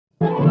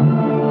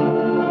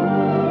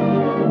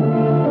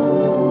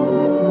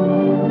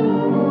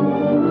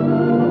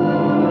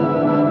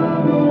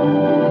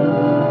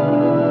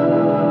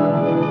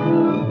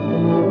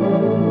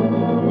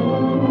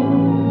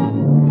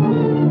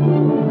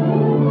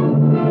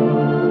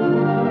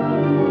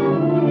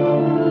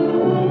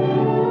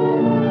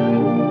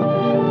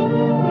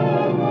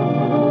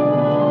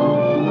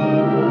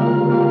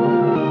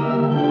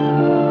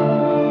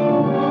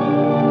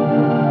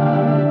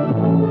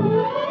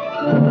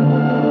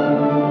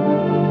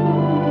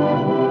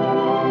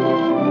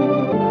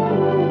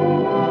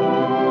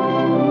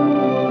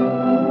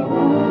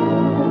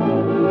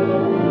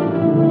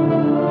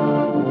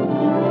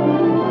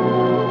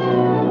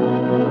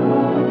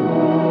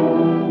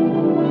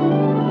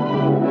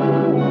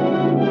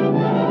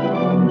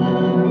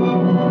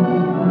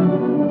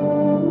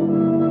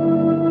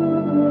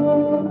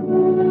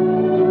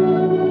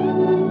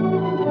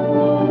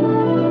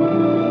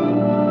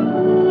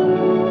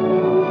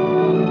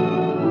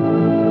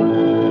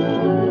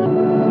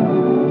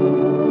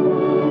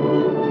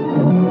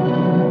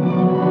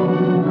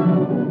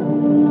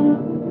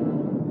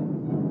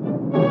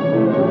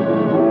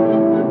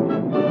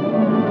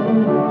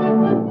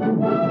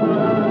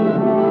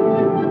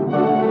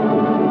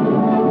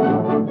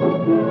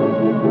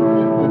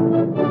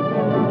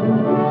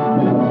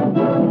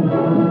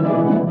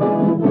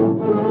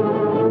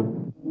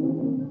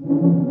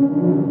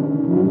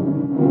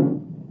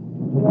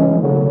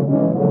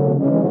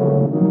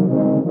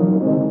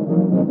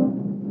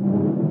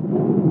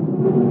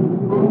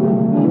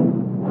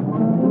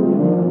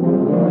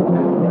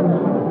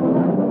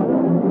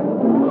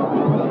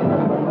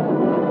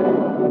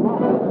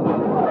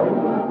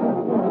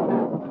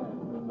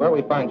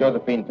find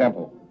Josephine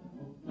Temple?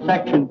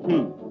 Section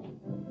T.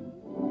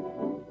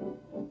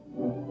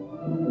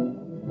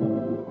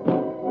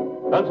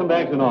 Got some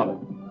bags in order.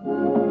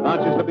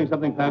 Aren't you slipping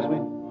something past me?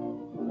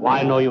 Well,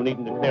 I know you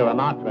needn't declare on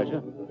our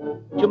treasure.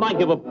 But you might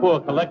give a poor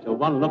collector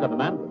one look at the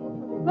Mandarin.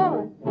 Of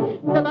course.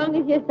 So long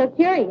as you're so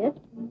curious.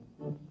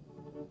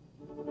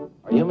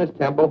 Are you Miss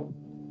Temple?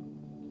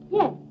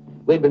 Yes.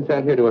 We've been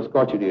sent here to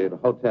escort you to the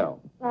hotel.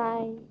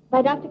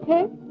 By Dr.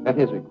 Kirk? At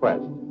his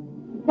request.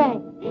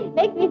 Thanks.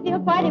 Makes me feel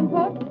quite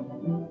important.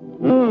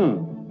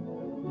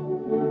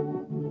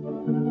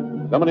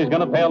 Somebody's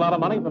going to pay a lot of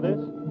money for this.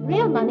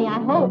 Real money, I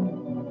hope.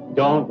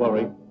 Don't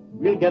worry.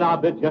 We'll get our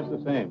bit just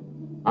the same.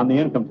 On the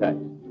income tax.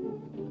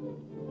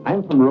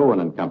 I'm from Rowan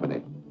and Company.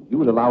 If you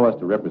would allow us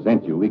to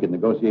represent you, we could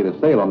negotiate a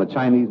sale on the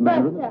Chinese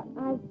Mandarin.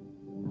 But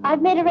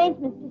I've made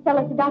arrangements to sell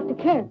it to Dr.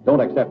 Kirk. Don't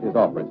accept his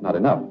offer. It's not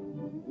enough.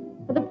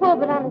 For the poor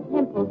but honest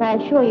Temples, I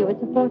assure you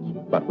it's a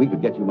fortune. But we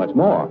could get you much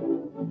more.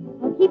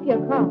 I'll keep your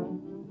card.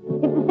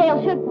 If the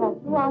sale should fall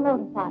through, I'll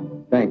notify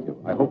you. Thank you.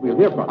 I hope we'll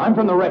hear from you. I'm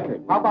from the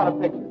Record. How about a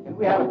picture? Can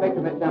we have a picture,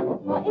 Miss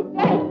Temple? Well, it's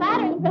very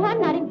flattering, but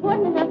I'm not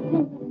important enough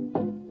to...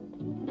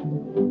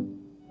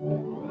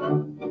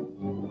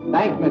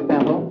 Thanks, Miss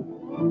Temple.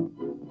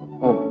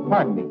 Oh,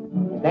 pardon me.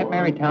 Is that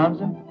Mary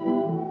Townsend?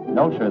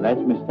 No, sir, that's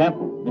Miss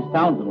Temple. Miss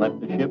Townsend left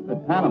the ship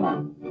at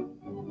Panama.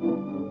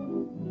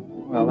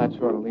 Well, that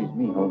sort of leaves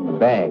me holding the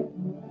bag.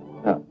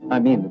 I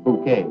mean the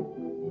bouquet.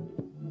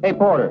 Hey,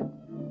 Porter,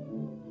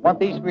 want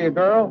these for your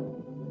girl?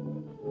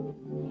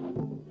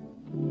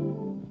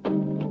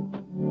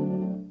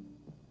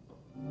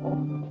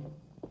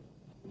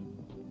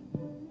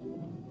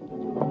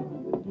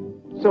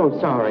 So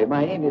sorry,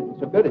 my aim isn't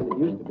so good as it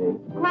used to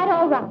be. Quite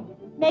all right.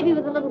 Maybe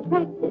with a little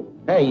practice.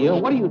 Hey, you,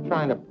 what are you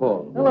trying to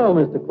pull? Hello,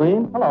 Mr.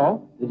 Queen.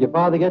 Hello. Did your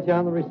father get you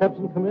on the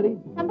reception committee?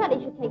 Somebody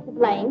should take the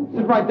blame.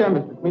 This is right there,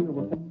 Mr. Queen.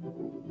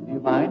 Do you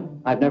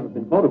mind? I've never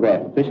been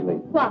photographed officially.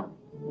 What?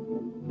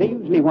 They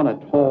usually want a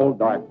tall,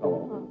 dark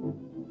fellow.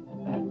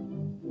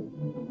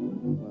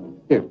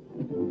 Here.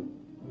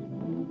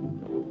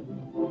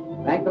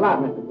 Thanks a lot,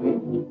 Mr.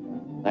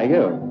 Queen. Thank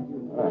you.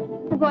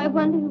 The boy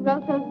wonder who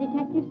wrote those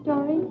detective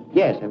stories?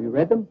 Yes, have you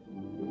read them?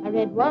 I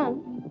read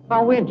one.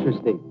 How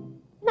interesting.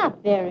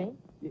 Not very.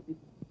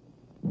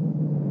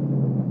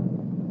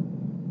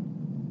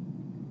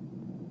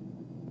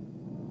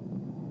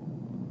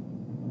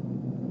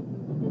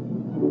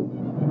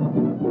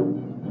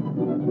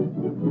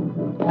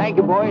 Thank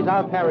you, boys.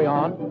 I'll carry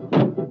on.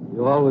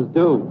 You always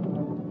do.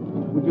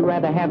 Would you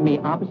rather have me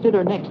opposite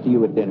or next to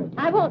you at dinner?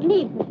 I won't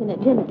need listen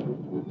at dinner.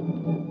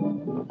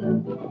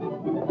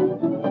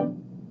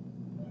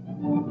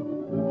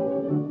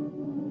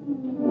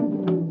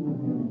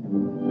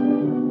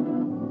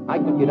 I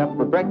could get up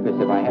for breakfast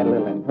if I had a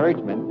little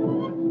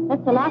encouragement.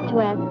 That's a lot to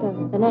ask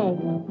of an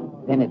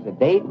egg. Then it's a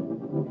date?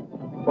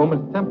 Oh,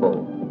 Miss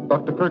Temple,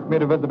 Dr. Kirk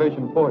made a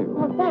reservation for you.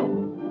 Oh,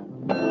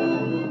 thanks.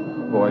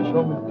 Oh, I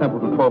show Miss Temple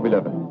to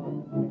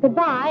 1211.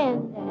 Goodbye,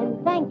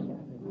 and thank you.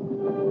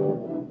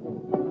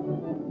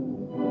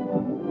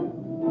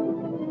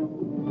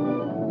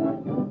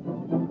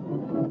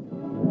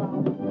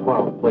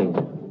 Please.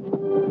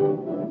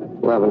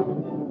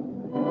 11.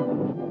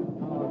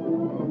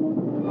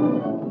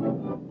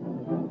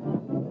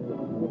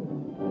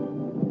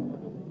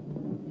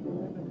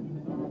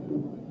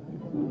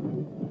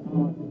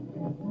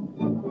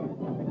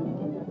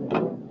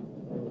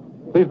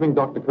 Please ring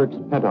Dr. Kirk's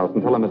penthouse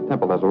and tell him Miss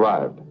Temple has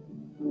arrived.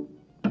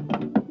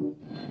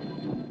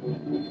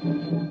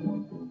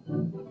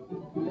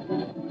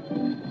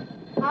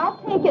 I'll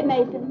take it,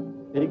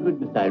 Mason. Very good,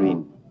 Miss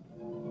Irene.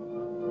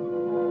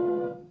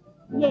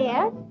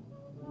 Yes?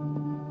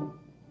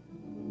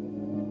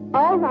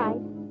 All right.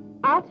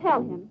 I'll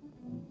tell him.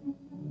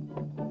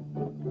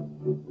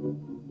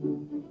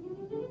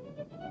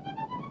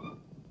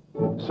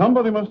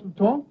 Somebody must have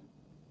talked.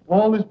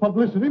 All this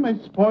publicity may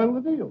spoil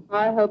the deal.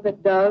 I hope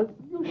it does.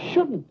 You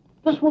shouldn't.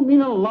 This will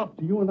mean a lot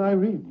to you and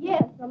Irene.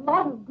 Yes, a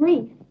lot of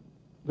grief.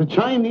 The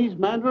Chinese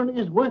Mandarin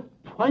is worth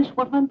twice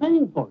what I'm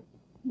paying for it.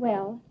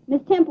 Well,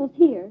 Miss Temple's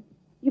here.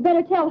 You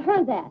better tell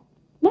her that.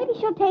 Maybe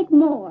she'll take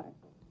more.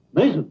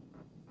 Mason,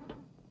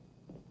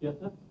 Yes,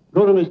 sir?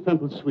 go to Miss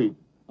Temple's suite.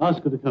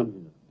 Ask her to come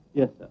here.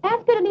 Yes, sir.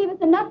 Ask her to leave us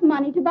enough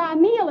money to buy a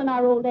meal in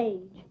our old age.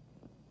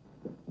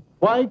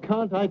 Why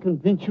can't I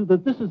convince you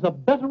that this is a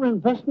better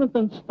investment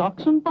than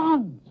stocks and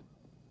bonds?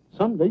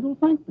 Someday you'll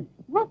thank me.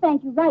 We'll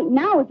thank you right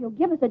now if you'll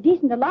give us a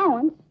decent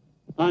allowance.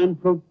 I'm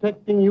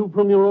protecting you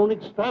from your own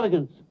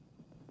extravagance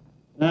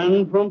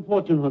and from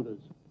fortune hunters.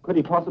 Could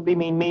he possibly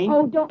mean me?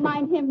 Oh, don't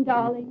mind him,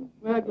 darling.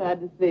 We're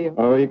glad to see you.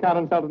 Oh, you can't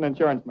insult an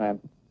insurance man.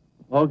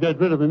 I'll get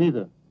rid of him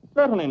either.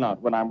 Certainly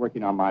not when I'm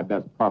working on my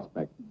best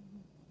prospect.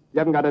 You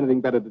haven't got anything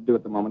better to do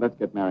at the moment. Let's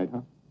get married,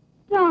 huh?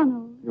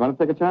 Donald, You want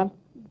to take a chance?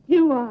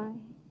 do I?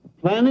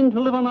 Planning to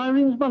live on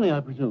Irene's money,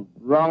 I presume.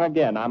 Wrong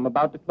again. I'm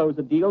about to close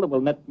a deal that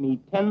will net me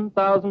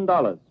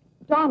 $10,000.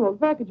 Donald,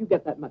 where could you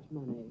get that much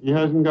money? He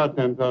hasn't got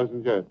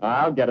 10,000 yet.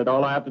 I'll get it.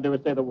 All I have to do is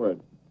say the word.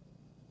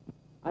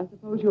 I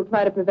suppose you'll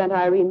try to prevent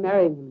Irene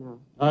marrying him now.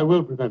 I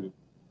will prevent it.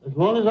 As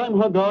long as I'm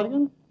her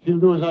guardian, she'll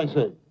do as I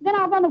say. Then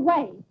I'll run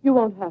away. You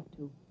won't have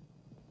to.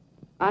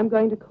 I'm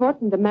going to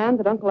court and demand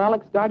that Uncle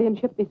Alec's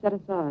guardianship be set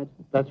aside.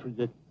 That's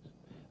ridiculous.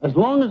 As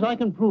long as I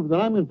can prove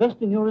that I'm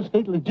investing your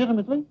estate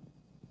legitimately,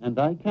 and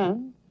I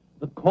can,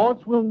 the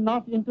courts will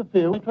not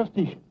interfere with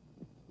trusteeship.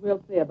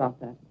 We'll see about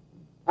that.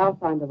 I'll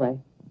find a way.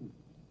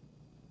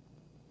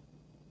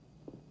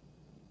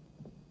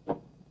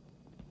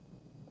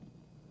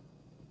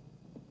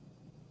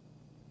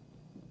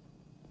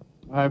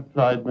 I've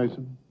tried,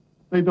 Mason.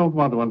 They don't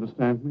want to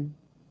understand me.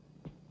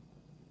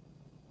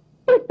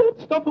 Take that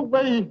stuff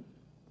away.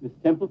 Miss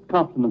Temple's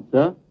compliments,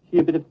 sir. She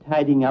a bit of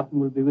tidying up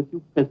and will be with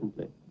you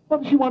presently.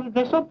 What does she want to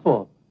dress up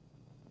for?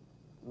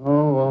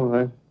 Oh, all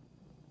right.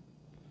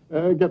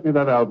 Get me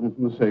that album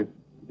from the safe.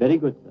 Very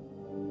good, sir.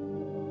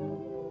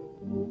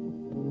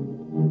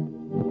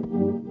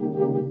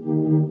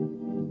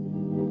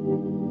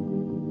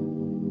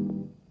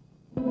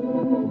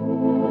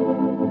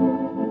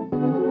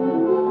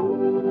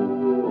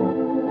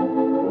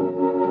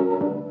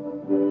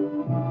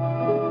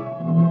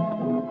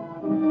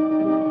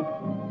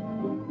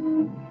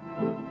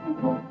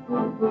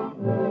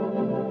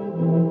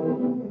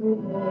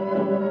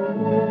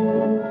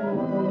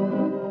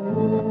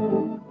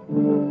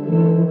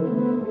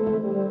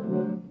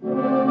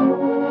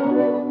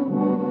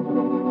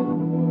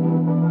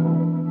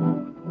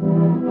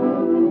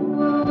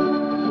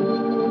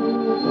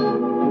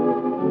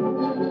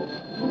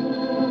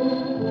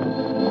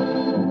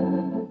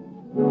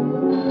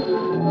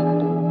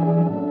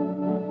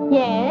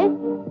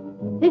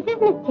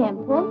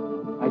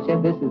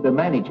 This is the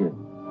manager.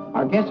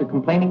 Our guests are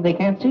complaining they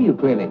can't see you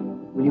clearly.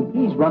 Will you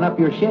please run up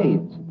your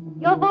shades?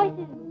 Your voice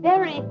is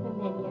very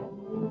familiar,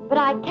 but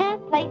I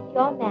can't place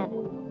your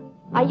manner.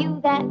 Are you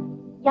that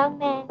young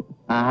man?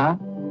 Uh-huh.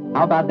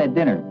 How about that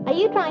dinner? Are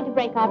you trying to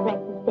break our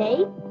breakfast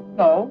date?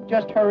 No,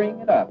 just hurrying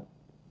it up.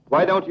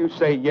 Why don't you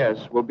say yes?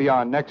 We'll be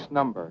our next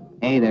number.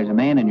 Hey, there's a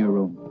man in your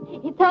room.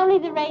 It's only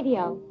the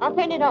radio. I'll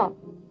turn it off.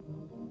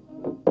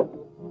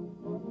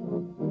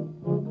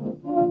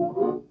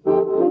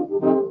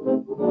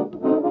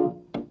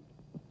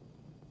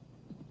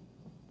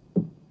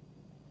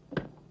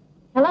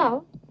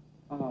 Hello?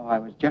 Oh, I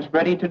was just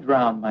ready to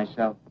drown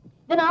myself.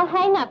 Then I'll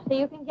hang up so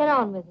you can get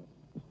on with it.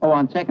 Oh,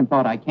 on second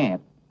thought, I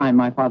can't. I'm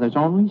my father's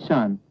only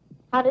son.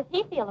 How does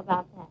he feel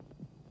about that?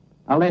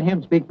 I'll let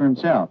him speak for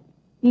himself.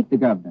 Meet the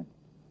governor.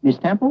 Miss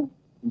Temple,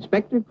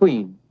 Inspector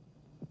Queen.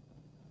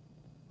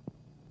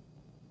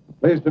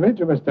 Pleased to meet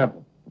you, Miss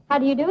Temple. How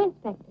do you do,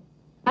 Inspector?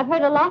 I've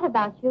heard a lot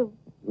about you.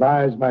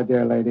 Lies, my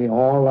dear lady,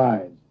 all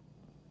lies.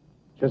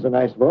 She has a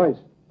nice voice.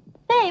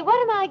 Say, what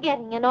am I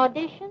getting, an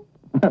audition?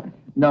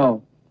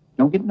 No,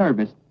 don't get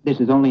nervous.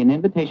 This is only an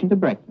invitation to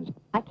breakfast.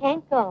 I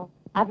can't go.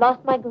 I've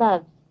lost my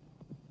gloves.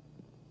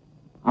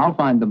 I'll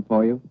find them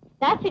for you.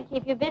 That should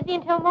keep you busy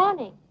until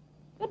morning.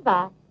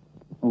 Goodbye.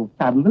 Oh,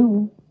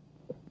 toodaloo.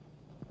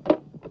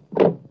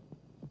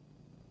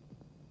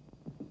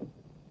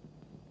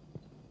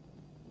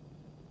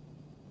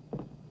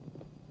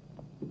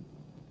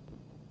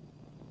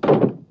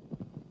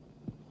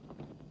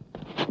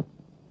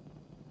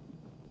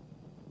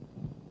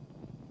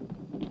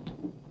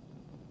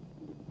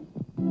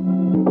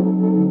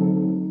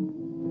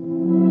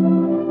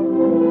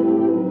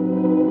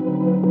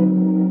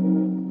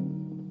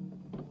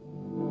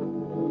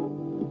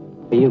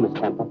 For you, Miss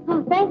Temple.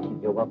 Oh, thank you.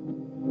 You're welcome.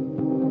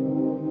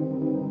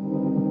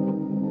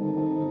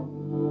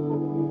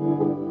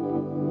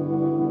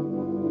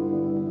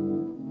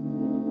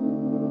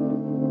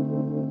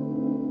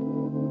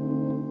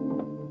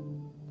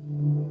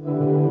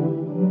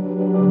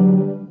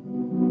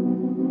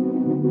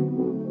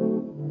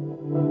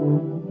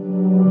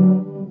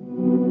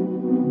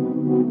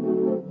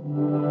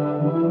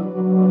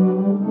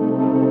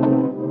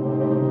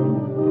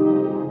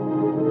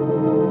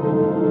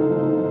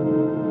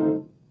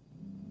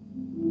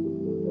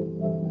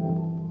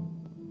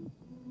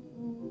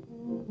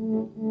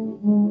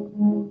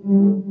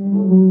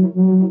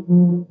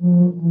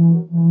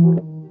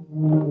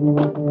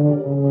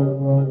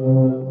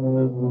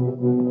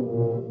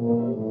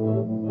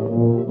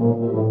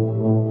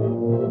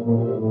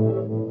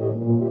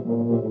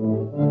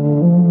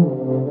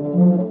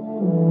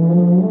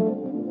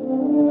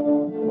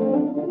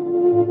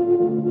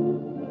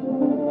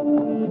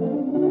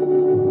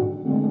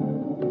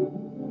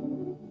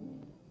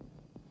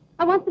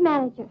 I want the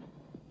manager.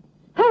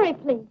 Hurry,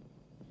 please.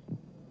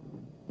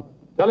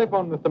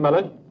 Telephone, Mr.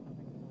 Mellish.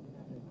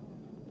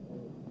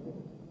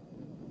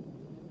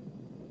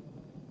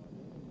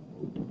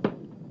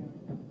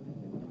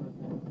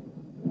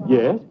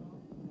 Yes?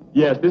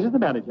 Yes, this is the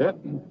manager.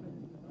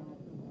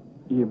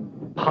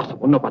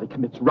 Impossible. Nobody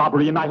commits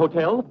robbery in my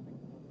hotel.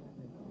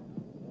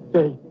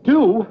 They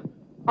do?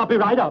 I'll be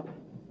right up.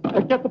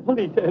 Get the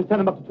police. Send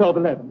them up to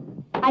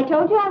 1211. I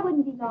told you I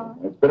wouldn't be long.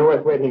 It's been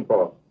worth waiting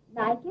for.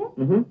 Like it?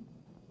 Mm-hmm.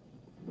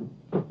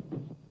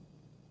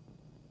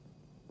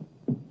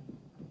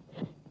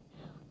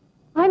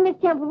 I'm Miss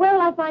Temple. Where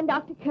will I find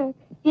Dr. Kirk?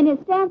 In his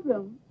stamp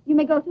room. You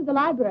may go through the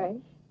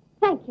library.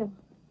 Thank you.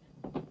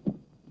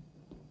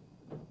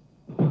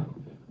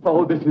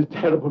 Oh, this is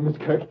terrible, Miss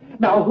Kirk.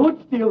 Now,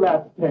 who'd steal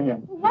that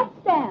stamp? What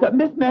stamp?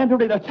 Miss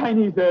Mandarin, a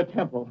Chinese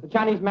temple. The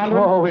Chinese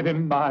Mandarin? Oh, and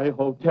in my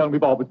hotel,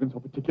 we've always been so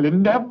particular.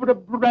 Never a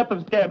breath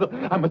of scandal.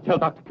 I must tell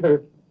Dr.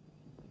 Kirk.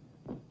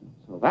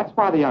 So that's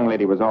why the young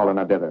lady was all in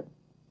a dither.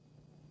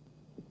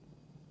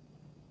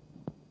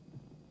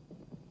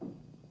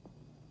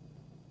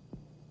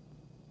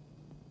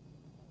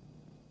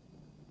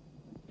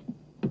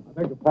 I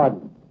beg your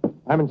pardon.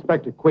 I'm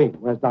Inspector Queen.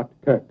 Where's Dr.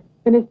 Kirk?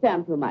 In his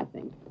stamp room, I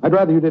think. I'd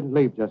rather you didn't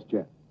leave just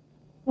yet.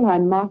 Well,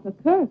 I'm Martha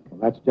Kirk. Well,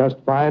 that's just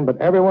fine, but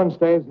everyone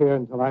stays here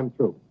until I'm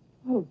through.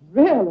 Oh,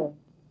 really?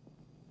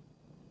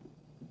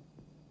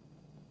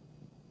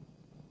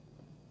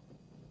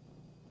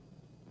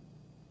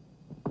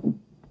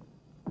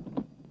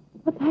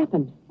 What's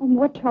happened? Oh,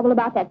 more trouble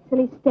about that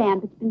silly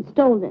stamp. It's been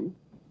stolen.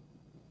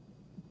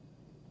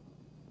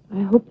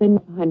 I hope they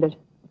find it.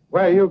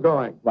 Where are you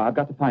going? Well, I've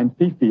got to find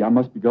Fifi. I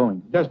must be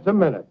going. Just a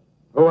minute.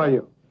 Who are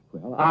you?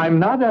 Well, I'm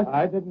not a...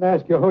 I didn't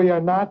ask you who you're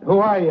not. Who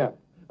are you?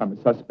 I'm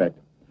a suspect.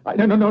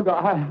 No,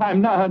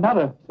 I'm not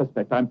a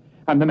suspect. I'm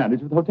the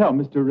manager of the hotel,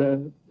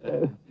 Mr.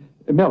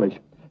 Mellish.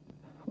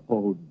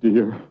 Oh,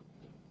 dear.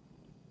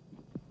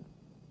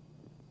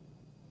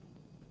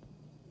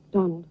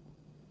 Donald,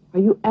 are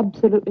you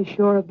absolutely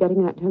sure of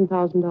getting that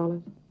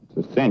 $10,000?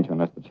 It's a cinch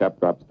unless the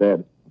chap drops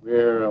dead.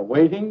 We're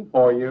waiting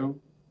for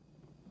you.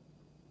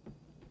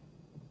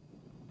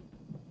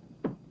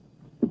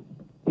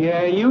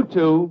 Yeah, you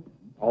two.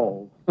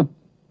 Oh.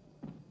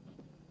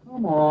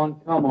 Come on.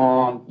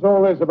 What's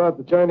all this about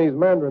the Chinese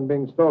Mandarin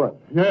being stolen?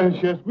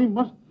 Yes, we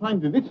must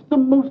find it. It's the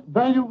most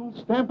valuable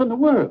stamp in the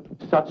world.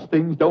 Such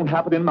things don't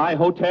happen in my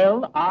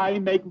hotel. I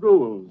make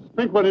rules.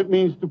 Think what it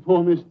means to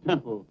poor Miss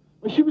Temple.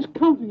 Well, she was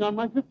counting on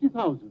my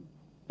 50,000.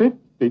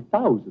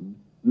 50,000?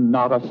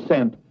 Not a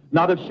cent.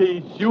 Not if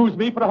she sues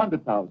me for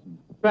 100,000.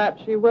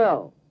 Perhaps she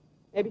will.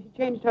 Maybe she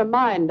changed her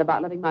mind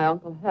about letting my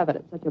uncle have it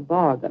at such a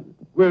bargain.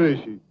 Where is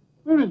she?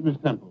 Where is Miss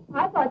Temple?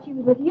 I thought she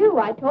was with you.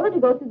 I told her to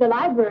go through the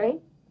library.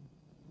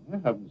 I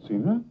haven't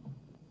seen her.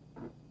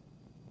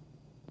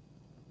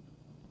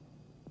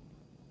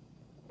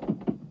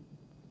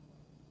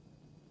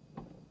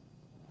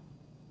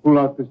 Who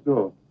locked this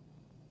door?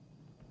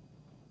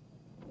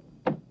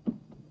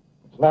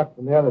 It's locked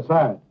from the other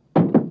side.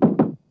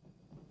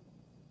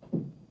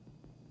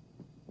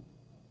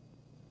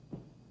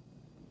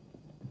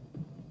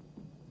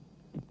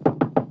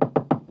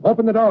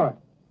 Open the door.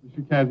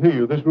 She can't hear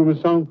you. This room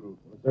is soundproof.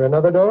 Is there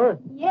another door?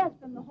 Yes,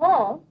 from the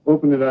hall.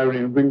 Open it,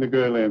 Irene, and bring the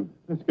girl in.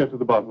 Let's get to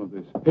the bottom of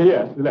this.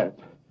 Yes, let's.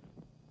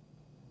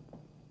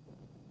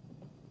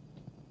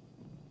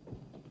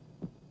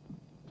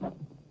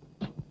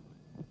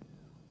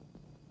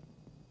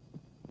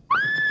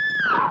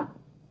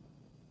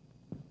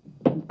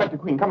 Inspector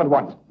Queen, come at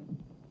once.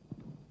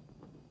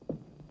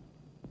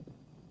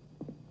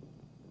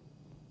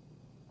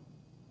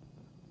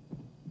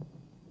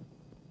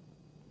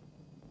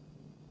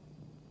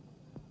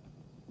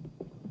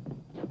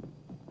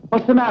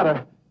 What's the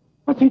matter?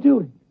 What's he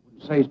doing?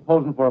 Wouldn't say he's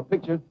posing for a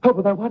picture. Oh,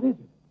 but then what is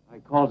it? I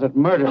calls it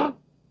murder.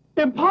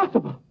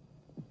 Impossible.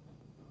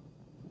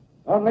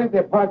 Don't leave the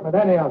apartment,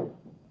 any of you.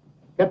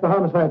 Get the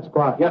homicide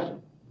squad. Yes, sir.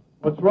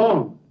 What's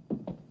wrong?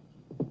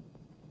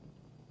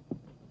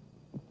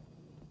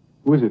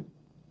 Who is it?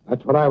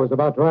 That's what I was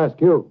about to ask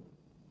you.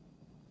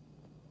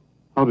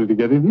 How did he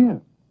get in here?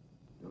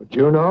 Don't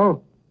you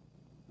know?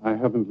 I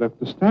haven't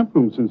left the stamp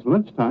room since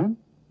lunchtime.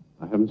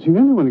 I haven't seen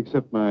anyone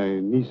except my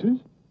nieces.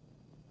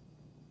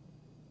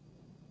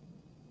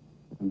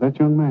 And that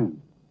young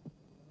man.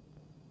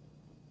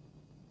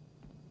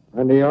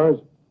 Friend of yours?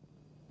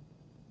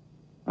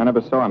 I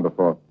never saw him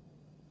before.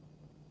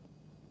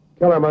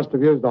 Killer must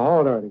have used the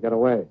hall door to get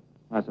away.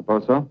 I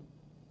suppose so.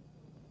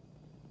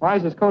 Why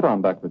is his coat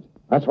on backwards?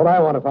 That's what I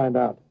want to find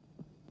out.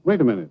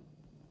 Wait a minute.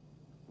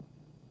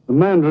 The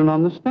Mandarin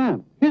on the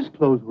stamp. His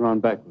clothes were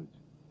on backwards.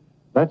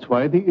 That's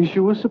why the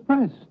issue was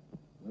suppressed.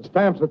 The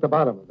stamp's at the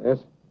bottom of this.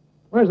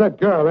 Where's that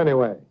girl,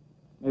 anyway?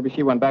 Maybe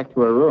she went back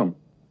to her room.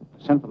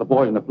 Sent for the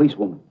boy and the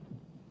policewoman.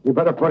 You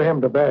better put him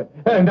to bed.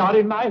 Not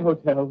in my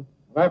hotel.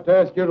 I'll have to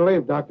ask you to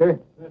leave, Doctor.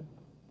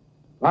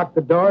 Lock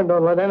the door and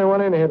don't let anyone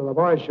in here till the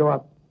boys show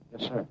up.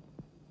 Yes, sir.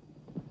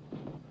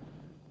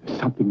 There's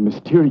something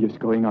mysterious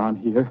going on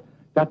here.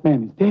 That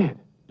man is dead.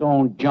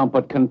 Don't jump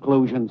at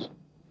conclusions.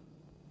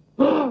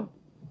 I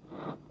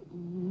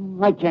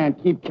can't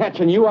keep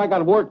catching you. I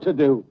got work to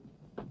do.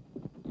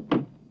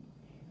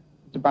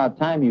 It's about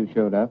time you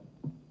showed up.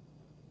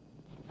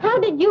 How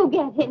did you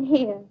get in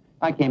here?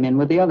 I came in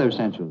with the other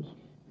essentials.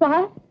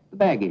 What? The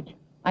baggage.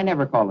 I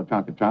never call a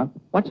trunk a trunk.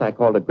 Once I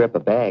called a grip a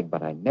bag,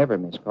 but I never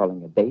miss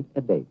calling a date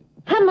a date.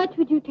 How much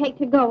would you take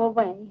to go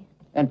away?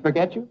 And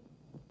forget you?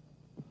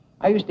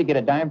 I used to get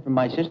a dime from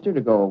my sister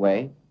to go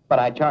away, but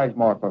I charge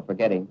more for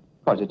forgetting,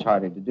 because it's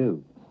harder to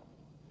do.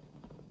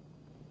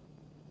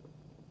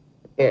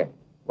 Here,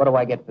 what do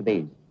I get for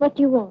these? What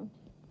do you want?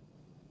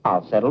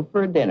 I'll settle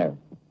for a dinner.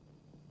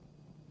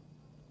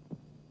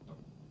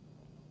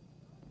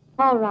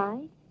 All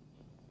right.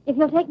 If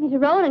you'll take me to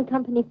Rowan and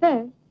Company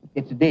first.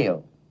 It's a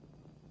deal.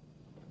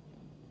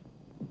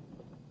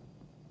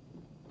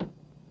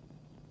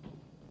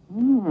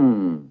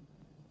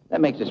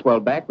 That makes a swell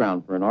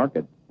background for an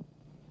orchid.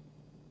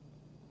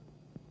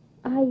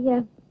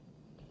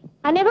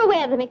 I never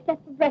wear them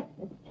except for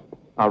breakfast.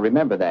 I'll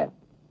remember that.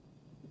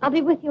 I'll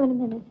be with you in a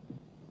minute.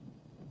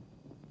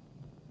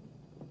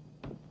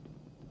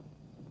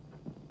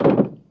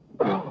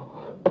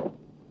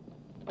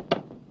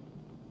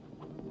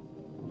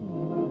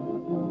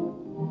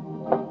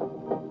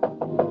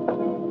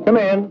 Come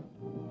in.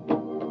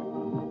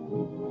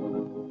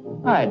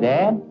 Hi,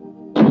 Dad.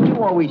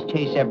 You always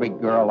chase every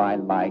girl I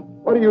like.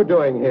 What are you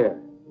doing here?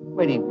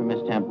 Waiting for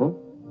Miss Temple.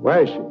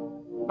 Where is she?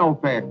 No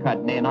fair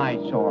cutting in. I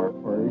saw her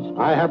first.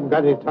 I haven't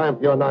got any time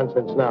for your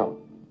nonsense now.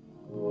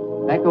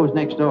 That goes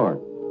next door.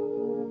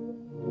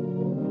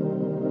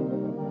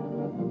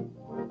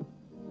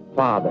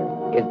 Father,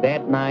 is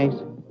that nice?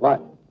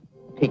 What?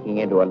 Peeking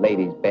into a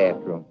lady's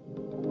bathroom.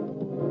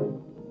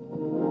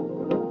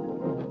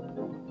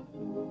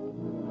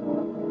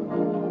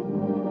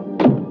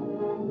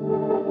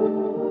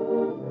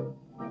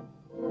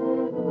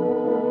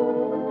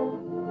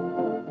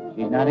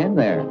 She's not in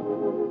there.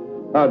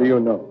 How do you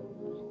know?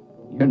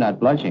 You're not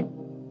blushing.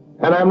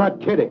 And I'm not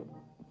kidding.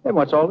 Then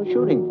what's all the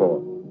shooting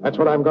for? That's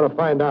what I'm going to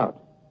find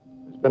out.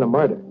 There's been a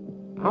murder.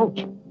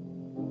 Ouch.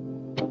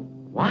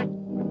 What?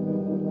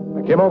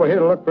 I came over here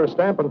to look for a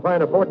stamp and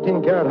find a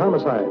 14-carat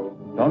homicide.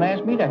 Don't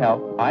ask me to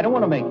help. I don't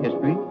want to make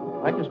history.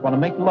 I just want to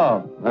make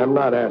love. I'm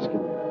not asking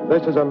you.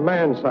 This is a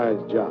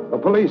man-sized job, a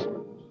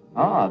policeman.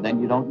 Ah,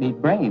 then you don't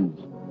need brains.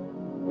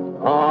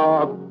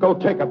 Oh, go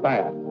take a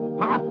bath.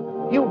 Pop,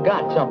 you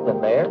got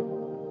something there.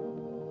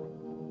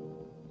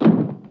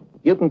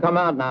 You can come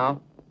out now.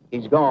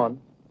 He's gone.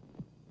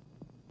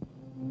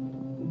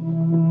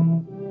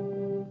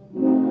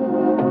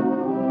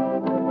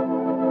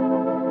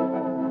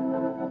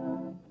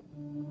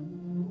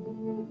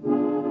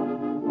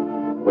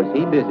 Was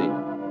he busy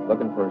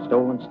looking for a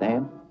stolen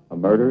stamp, a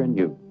murder, and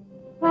you?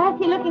 Why is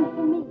he looking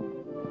for me?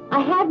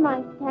 I had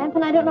my stamp,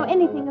 and I don't know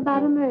anything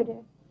about a murder.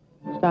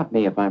 Stop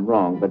me if I'm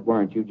wrong, but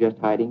weren't you just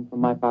hiding from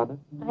my father?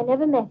 I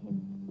never met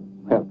him.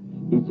 Well,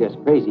 he's just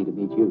crazy to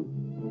meet you.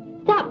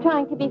 Stop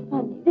trying to be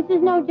funny. This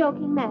is no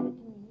joking matter to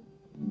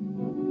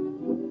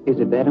me. Is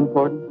it that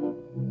important?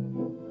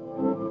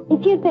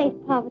 If you'd faced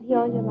poverty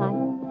all your life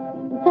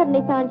and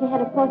suddenly found you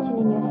had a fortune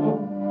in your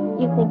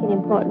hand, you'd think it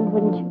important,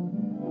 wouldn't you?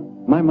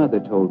 My mother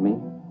told me,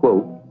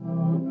 quote,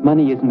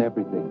 money isn't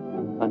everything,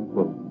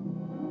 unquote.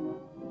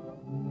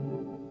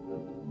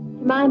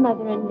 To my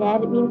mother and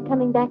dad, it means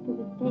coming back to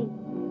the States.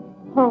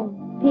 Home,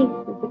 peace,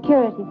 and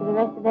security for the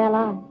rest of their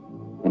lives.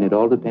 And it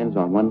all depends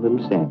on one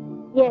little stamp.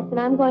 Yes, and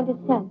I'm going to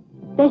sell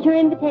it. Does your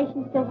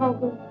invitation still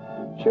hold good?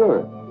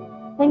 Sure.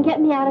 Then get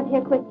me out of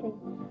here quickly.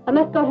 I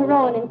must go to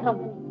Rowan and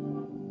Company.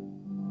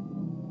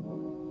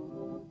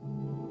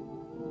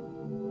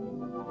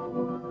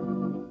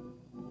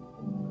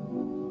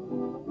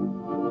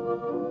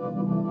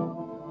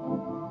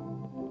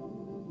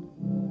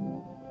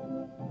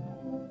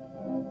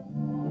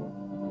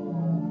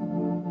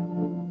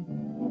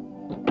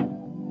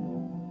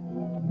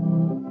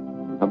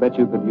 I bet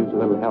you could use a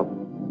little help.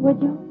 Would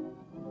you?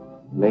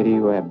 Lady,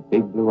 you have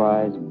big blue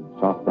eyes and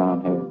soft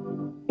brown hair.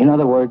 In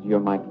other words,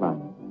 you're my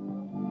client.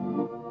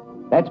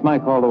 That's my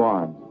call to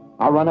arms.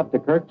 I'll run up to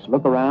Kirk's,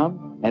 look around,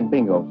 and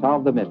bingo,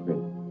 solve the mystery.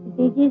 As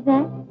easy as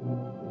that?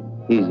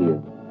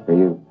 Easier for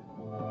you.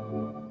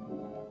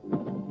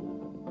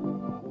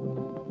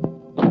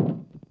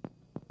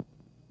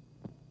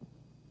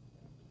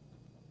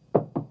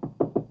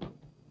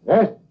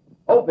 Yes?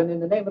 Open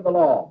in the name of the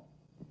law.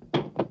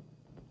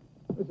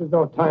 This is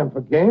no time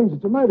for games.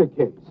 It's a murder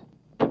case.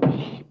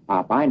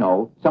 Pop, I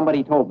know.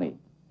 Somebody told me.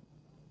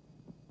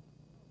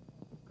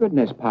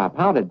 Goodness, Pop,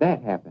 how did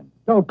that happen?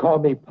 Don't call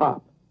me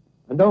Pop.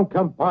 And don't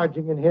come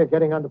barging in here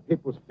getting under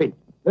people's feet.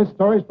 This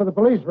story's for the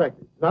police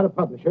records, not a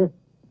publisher.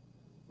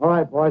 All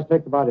right, boys,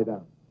 take the body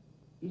down.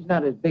 He's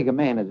not as big a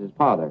man as his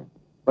father,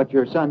 but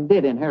your son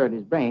did inherit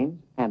his brains,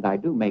 and I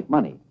do make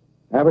money.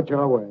 Have it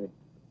your way.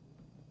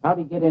 How'd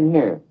he get in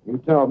here? You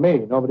tell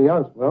me. Nobody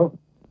else will.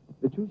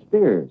 The two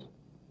spears.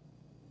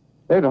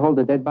 They're to hold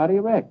the dead body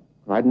erect.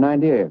 Quite an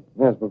idea.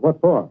 Yes, but what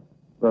for?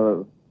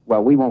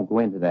 Well, we won't go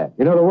into that.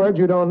 You know the words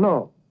you don't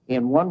know.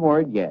 In one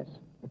word, yes.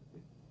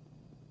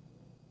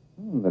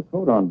 The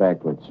coat on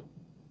backwards.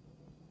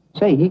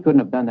 Say, he couldn't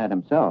have done that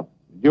himself.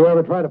 Did you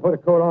ever try to put a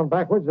coat on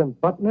backwards and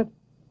button it?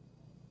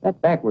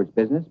 That backwards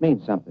business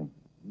means something.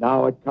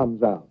 Now it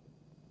comes out.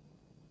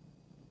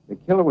 The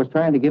killer was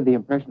trying to give the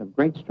impression of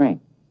great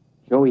strength.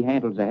 Show he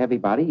handles a heavy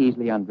body,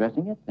 easily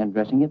undressing it, then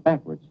dressing it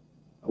backwards.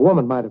 A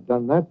woman might have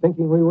done that,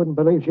 thinking we wouldn't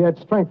believe she had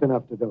strength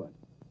enough to do it.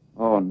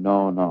 Oh,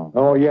 no.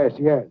 Oh, yes.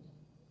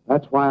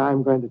 That's why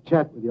I'm going to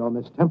chat with your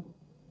Miss Temple.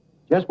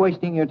 Just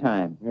wasting your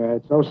time. Yeah,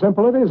 it's so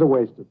simple it is a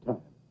waste of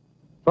time.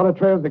 Fellow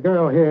trails the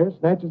girl here,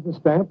 snatches the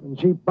stamp, and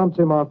she bumps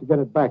him off to get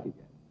it back again.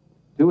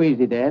 Too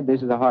easy, Dad.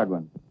 This is a hard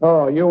one.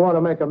 Oh, you want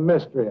to make a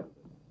mystery of it.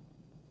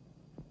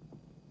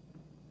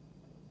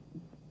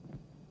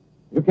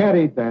 You can't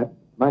eat that.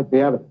 Might be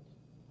evidence.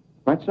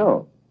 Quite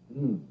so.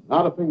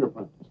 Not a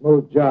fingerprint.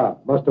 Smooth job.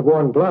 Must have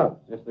worn gloves.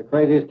 It's the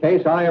craziest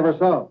case I ever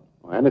saw.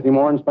 Anything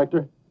more,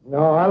 Inspector?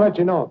 No, I'll let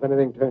you know if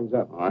anything turns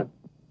up. All right.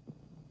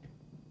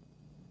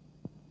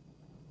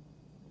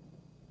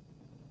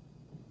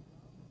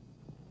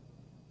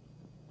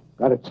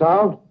 Got it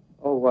solved?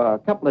 Oh, a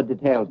couple of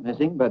details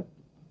missing, but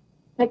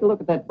take a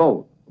look at that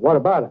boat. What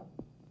about it?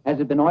 Has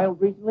it been oiled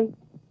recently?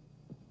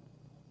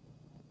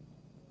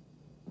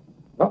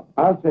 Oh,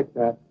 I'll take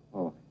that.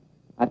 Oh,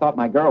 I thought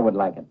my girl would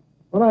like it.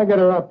 When I get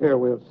her up here,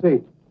 we'll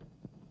see.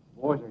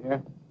 Boys are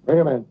here. Bring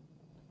him in.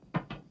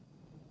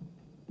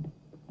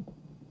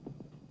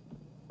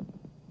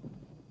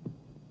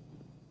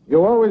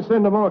 You always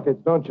send them orchids,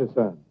 don't you,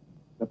 son?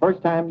 The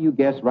first time you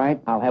guess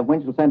right, I'll have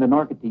Winchell send an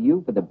orchid to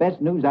you for the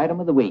best news item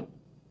of the week.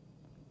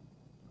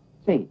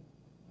 Say,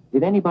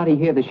 did anybody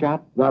hear the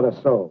shot? Not a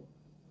soul.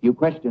 You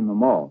questioned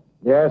them all.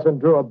 Yes,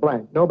 and drew a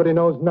blank. Nobody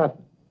knows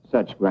nothing.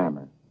 Such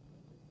grammar.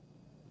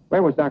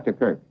 Where was Dr.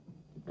 Kirk?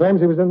 He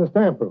claims he was in the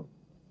stamp room.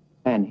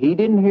 And he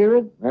didn't hear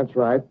it? That's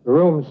right. The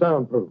room's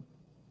soundproof.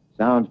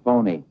 Sounds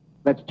phony.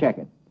 Let's check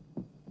it.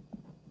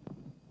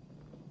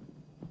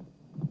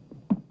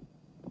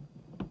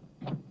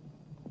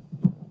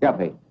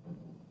 Guppy,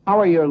 how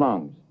are your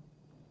lungs?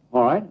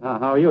 All right.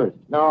 How are yours?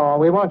 No,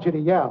 we want you to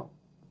yell.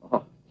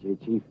 Oh, gee,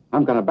 Chief.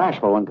 I'm kind of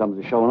bashful when it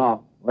comes to showing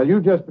off. Well,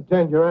 you just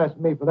pretend you're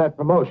asking me for that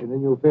promotion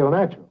and you'll feel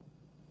natural.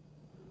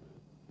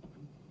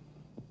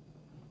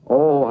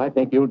 Oh, I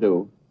think you'll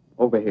do.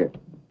 Over here.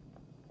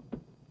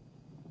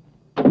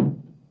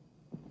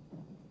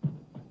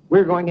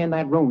 We're going in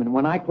that room, and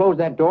when I close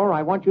that door,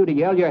 I want you to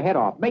yell your head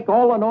off. Make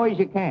all the noise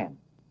you can.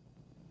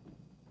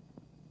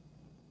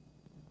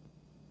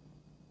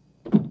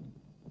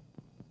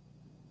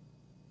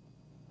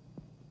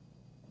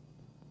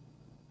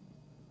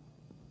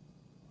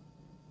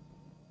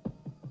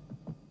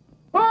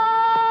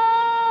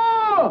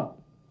 Oh!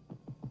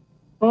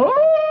 Oh!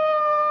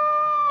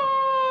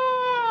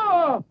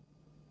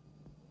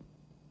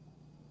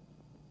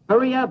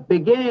 Hurry up,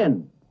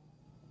 begin.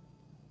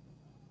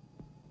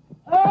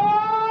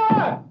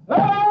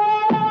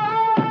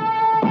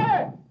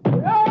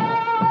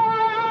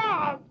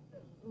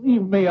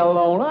 Leave me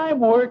alone. I'm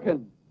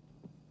working.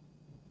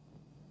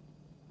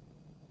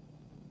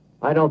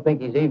 I don't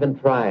think he's even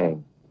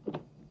trying.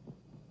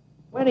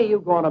 When are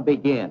you going to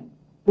begin?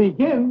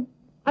 Begin?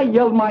 I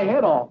yelled my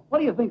head off. What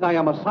do you think I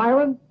am, a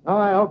siren? Oh,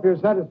 I hope you're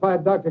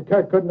satisfied Dr.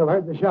 Kirk couldn't have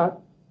heard the shot.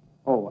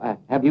 Oh,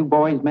 have you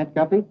boys met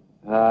Guppy?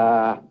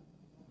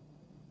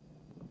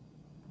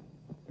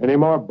 Any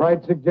more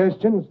bright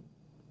suggestions?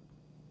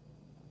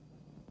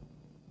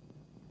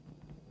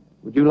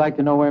 Would you like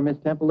to know where Miss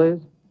Temple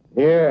is?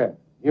 Yeah.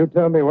 You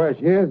tell me where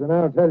she is, and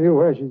I'll tell you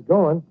where she's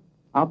going.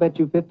 I'll bet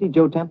you 50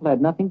 Joe Temple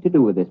had nothing to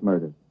do with this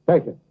murder.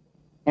 Take it.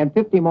 And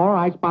 50 more,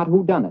 I spot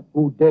who done it.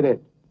 Who did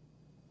it?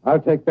 I'll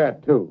take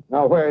that, too.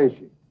 Now, where is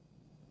she?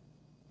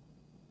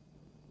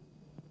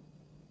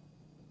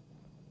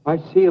 I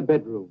see a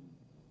bedroom.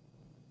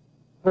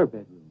 Her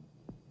bedroom.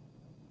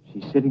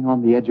 She's sitting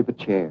on the edge of a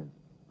chair.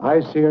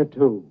 I see her,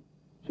 too.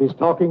 She's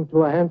talking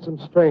to a handsome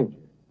stranger.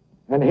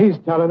 And he's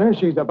telling her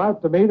she's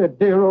about to meet a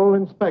dear old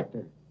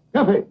inspector.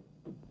 Guppy!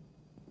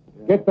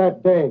 Get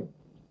that dame.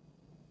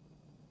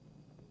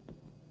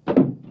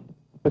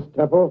 Miss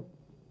Temple,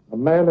 a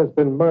man has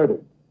been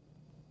murdered.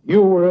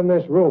 You were in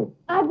this room.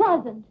 I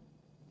wasn't.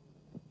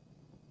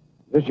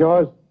 Is this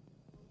yours?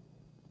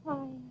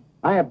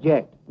 I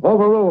object.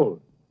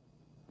 Overruled.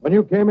 When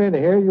you came in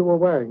here, you were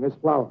wearing this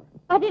flower.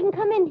 I didn't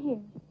come in here.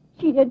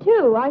 She did,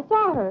 too. I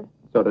saw her.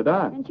 So did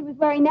I. And she was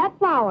wearing that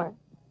flower.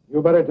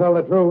 You better tell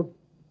the truth.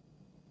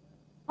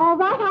 All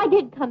right, I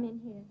did come in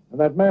here. And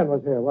that man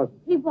was here, wasn't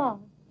He was.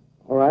 he?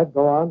 All right,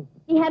 go on.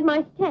 He had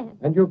my stamp.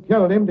 And you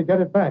killed him to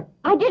get it back.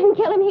 I didn't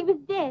kill him. He was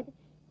dead.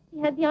 He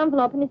had the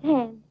envelope in his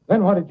hand.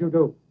 Then what did you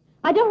do?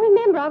 I don't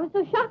remember. I was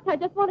so shocked I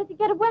just wanted to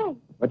get away.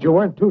 But you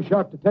weren't too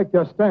shocked to take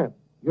your stamp.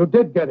 You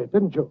did get it,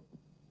 didn't you?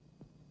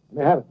 Let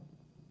me have it.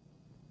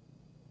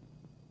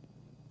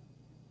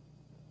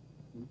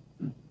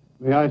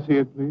 May I see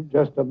it, please?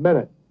 Just a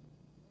minute.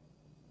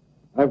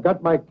 I've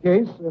got my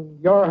case and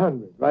your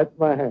 100 right in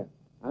my hand.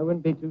 I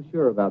wouldn't be too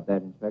sure about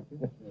that, Inspector.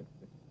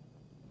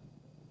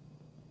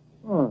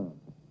 Oh.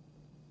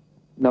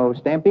 No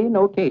Stampy,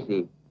 no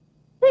Casey.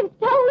 They've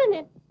stolen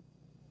it.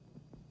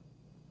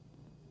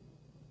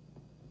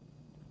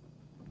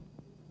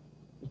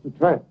 Mr.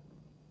 Trent,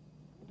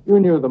 you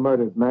knew the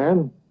murdered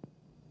man.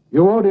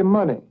 You owed him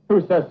money.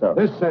 Who says so?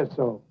 This says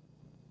so.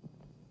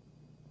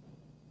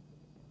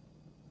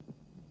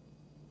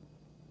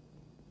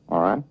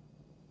 All right.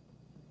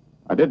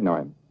 I did know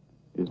him.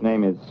 His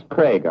name is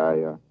Craig.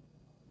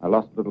 I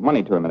lost a little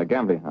money to him at a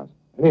gambling house.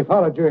 And he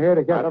followed you here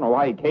to get I don't know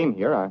why he came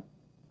here. I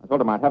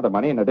told him I'd have the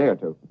money in a day or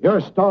two.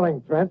 You're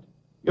stalling, Trent.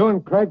 You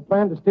and Craig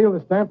planned to steal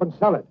the stamp and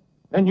sell it.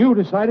 And you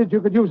decided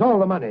you could use all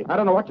the money. I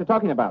don't know what you're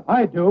talking about.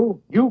 I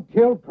do. You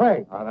killed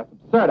Craig. Oh, that's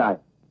absurd.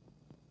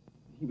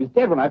 He was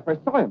dead when I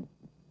first saw him.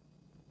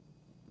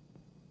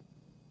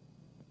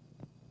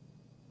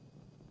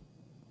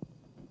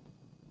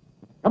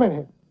 Come in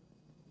here.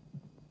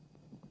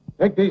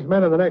 Take these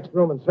men in the next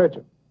room and search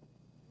them.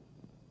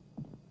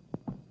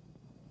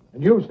 And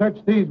You search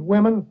these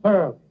women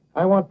thoroughly.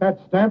 I want that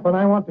stamp, and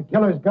I want the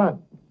killer's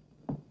gun.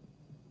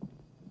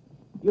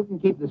 You can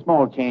keep the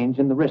small change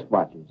and the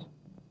wristwatches.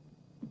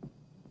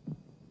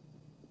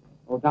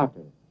 Oh,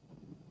 Doctor.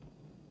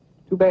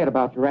 Too bad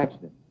about your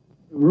accident.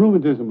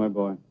 Rheumatism, my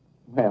boy.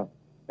 Well,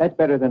 that's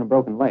better than a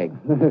broken leg.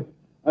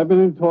 I've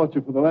been in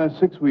torture for the last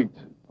 6 weeks.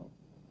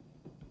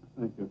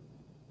 Thank you.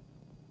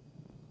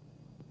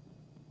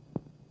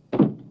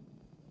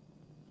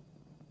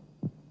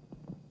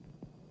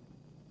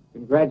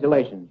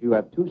 Congratulations. You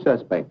have 2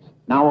 suspects.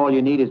 Now all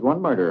you need is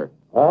 1 murderer.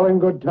 All in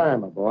good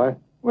time, my boy.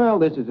 Well,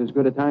 this is as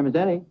good a time as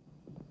any.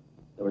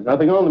 There was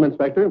nothing on them,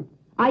 Inspector.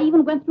 I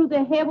even went through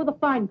their hair with a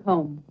fine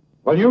comb.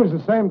 Well, use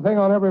the same thing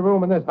on every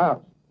room in this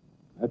house.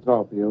 That's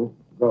all for you.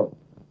 Go.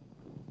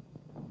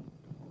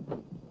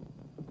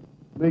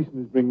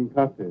 Mason is bringing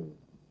cocktails.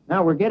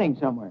 Now we're getting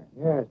somewhere.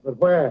 Yes, but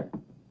where?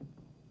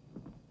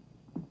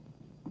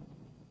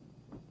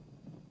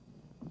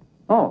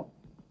 Oh.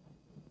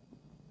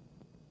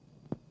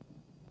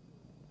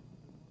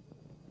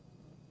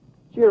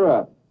 Cheer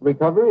up.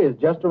 Recovery is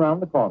just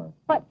around the corner.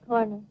 What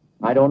corner?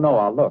 I don't know.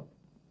 I'll look.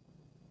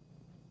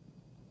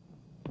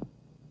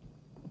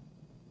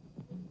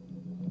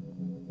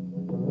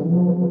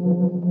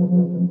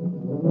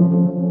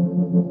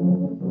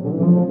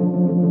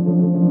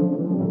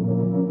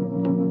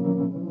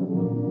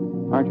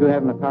 Aren't you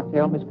having a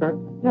cocktail, Miss Kirk?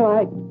 No,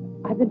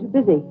 I've been too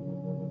busy.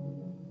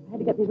 I had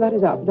to get these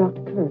letters out for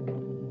Dr. Kirk.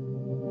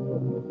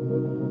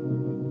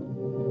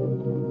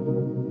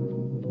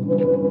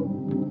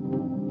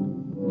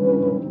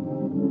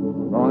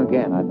 Wrong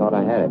again. I thought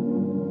I had it.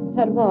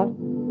 Had what?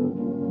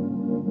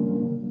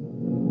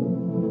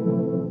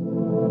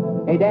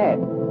 Hey, Dad.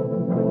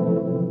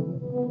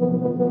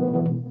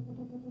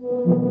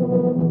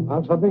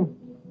 Found something?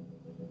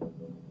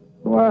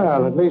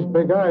 Well, at least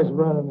big eyes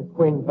run in the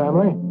Queen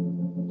family.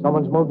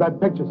 Someone's moved that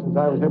picture since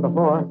I was here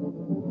before.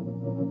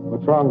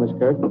 What's wrong, Miss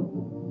Kirk?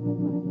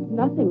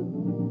 Nothing.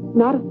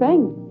 Not a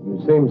thing. You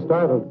seem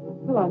startled.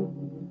 Well,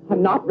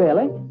 I'm not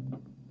really.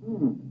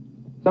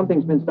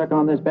 Something's been stuck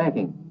on this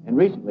backing, and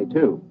recently,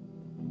 too.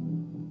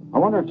 I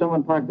wonder if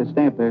someone parked the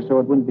stamp there so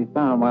it wouldn't be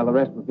found while the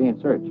rest were being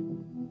searched.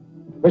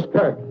 Miss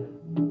Kirk.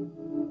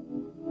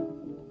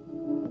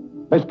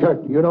 Miss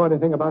Kirk, do you know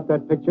anything about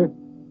that picture?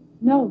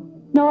 No.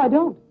 No, I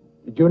don't.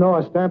 Did you know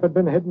a stamp had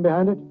been hidden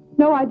behind it?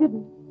 No, I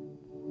didn't.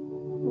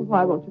 Well,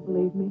 why won't you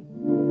believe me?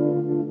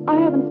 I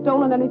haven't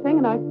stolen anything,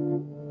 and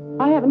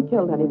I haven't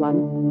killed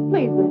anyone.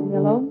 Please leave me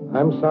alone.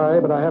 I'm sorry,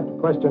 but I have to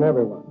question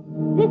everyone.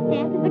 This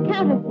stamp is a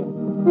counterfeit.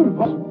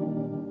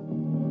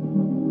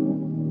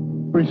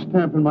 Every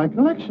stamp in my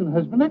collection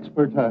has been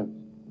expertized.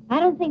 I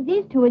don't think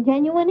these 2 are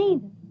genuine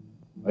either.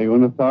 Are you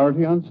an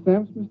authority on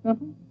stamps, Miss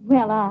Temple?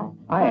 Well,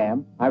 I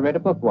am. I read a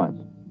book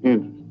once.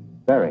 Interesting.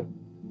 Very.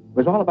 It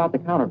was all about the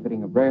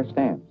counterfeiting of rare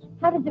stamps.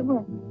 how does it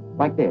work?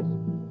 Like this.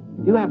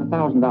 If you have a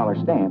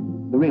 $1,000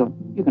 stamp, the real,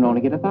 you can only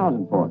get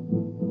 1,000 for it.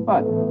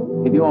 But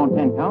if you own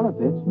 10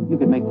 counterfeits, you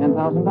could make $10,000.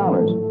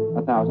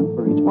 1,000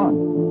 for each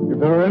one. If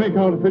there are any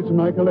counterfeits in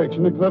my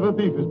collection, a clever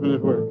thief has been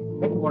at work.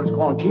 Headquarters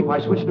calling, Chief. I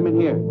switched them in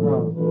here.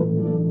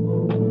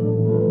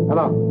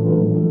 Hello.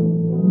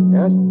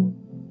 Yes?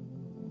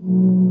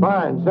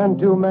 Fine. Send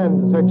 2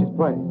 men to search his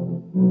place.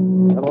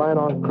 Got a line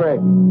on Craig.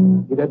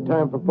 He did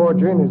time for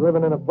forgery, and he's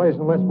living in a place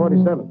in West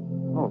 47.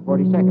 Oh,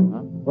 42nd,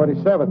 huh?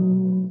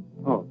 47.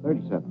 Oh,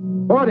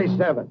 37.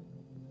 47.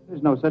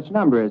 There's no such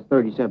number as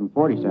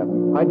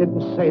 3747. I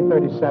didn't say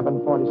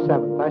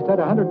 3747. I said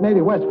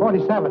 180 West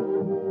 47.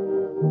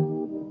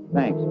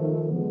 Thanks.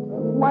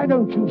 Why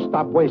don't you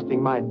stop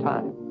wasting my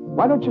time?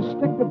 Why don't you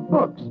stick to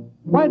books?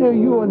 Why do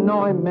you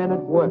annoy men at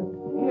work?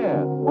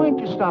 Yeah. Why don't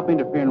you stop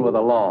interfering with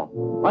the law?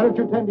 Why don't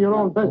you tend to your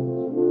own business?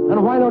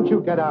 And why don't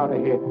you get out of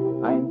here?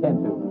 I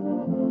intend to.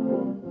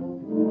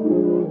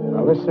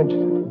 Well, this cinches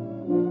it.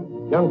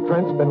 Young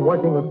Trent's been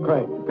working with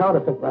Craig, the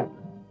counterfeit racket.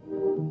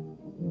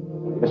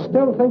 You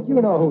still think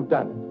you know who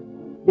done it?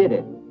 Did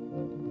it?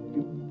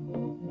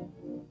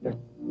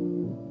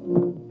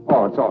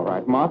 Oh, it's all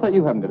right, Martha.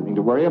 You haven't anything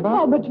to worry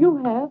about. Oh, but you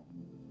have.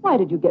 Why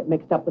did you get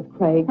mixed up with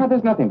Craig? Well,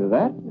 there's nothing to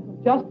that.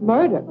 Just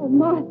murder. Oh,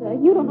 Martha,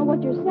 you don't know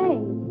what you're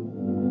saying.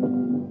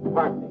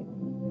 Pardon me.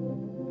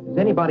 Does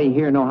anybody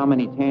here know how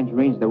many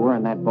tangerines there were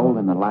in that bowl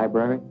in the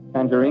library?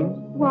 Tangerines?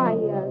 Why,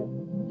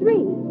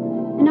 3.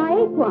 And I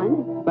ate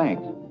one.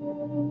 Thanks.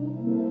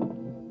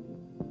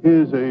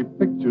 Here's a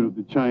picture of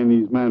the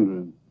Chinese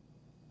Mandarin.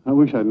 I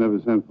wish I'd never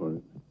sent for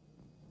it.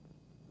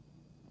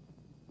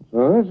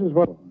 So this is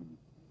what...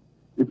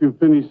 If you've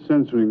finished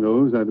censoring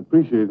those, I'd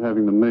appreciate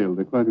having them mailed.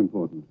 They're quite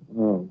important.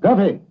 Oh,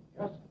 Guffey!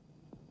 Yes?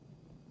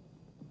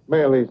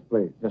 Mail these,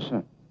 please. Yes,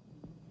 sir.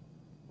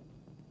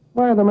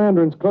 Why are the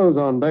Mandarin's clothes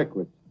on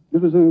backwards?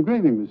 It was an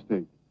engraving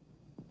mistake.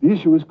 The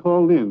issue was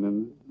called in,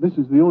 and this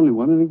is the only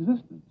one in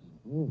existence.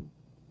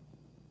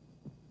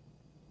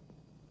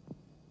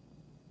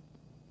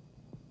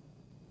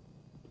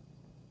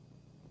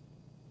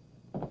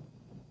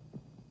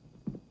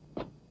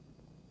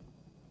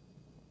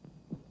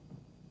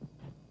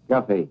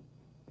 Guffey,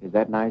 is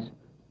that nice?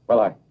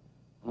 Well,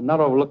 I'm not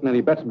overlooking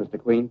any bets,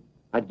 Mr. Queen.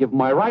 I'd give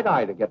my right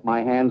eye to get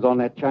my hands on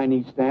that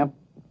Chinese stamp.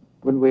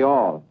 Wouldn't we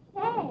all?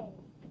 Hey.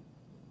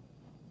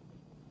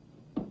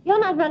 You're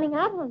not running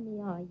out on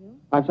me, are you?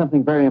 I've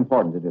something very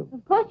important to do.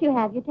 Of course you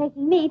have. You're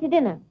taking me to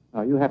dinner.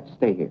 No, you have to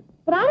stay here.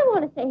 But I don't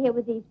want to stay here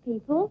with these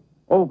people.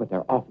 Oh, but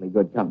they're awfully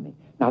good company.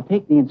 Now,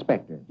 take the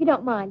inspector. If you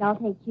don't mind, I'll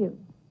take you.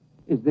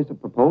 Is this a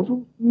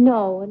proposal?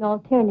 No, an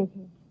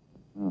alternative.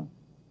 Oh.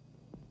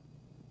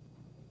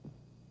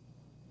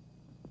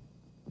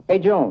 Hey,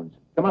 Jones,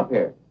 come up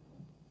here.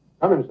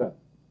 Come in, sir.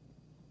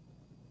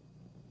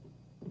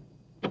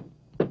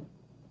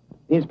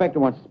 The inspector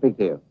wants to speak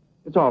to you.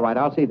 It's all right.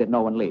 I'll see that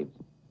no one leaves.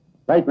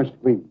 Right, Mr.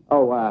 Queen.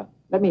 Oh,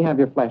 let me have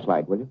your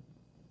flashlight, will you?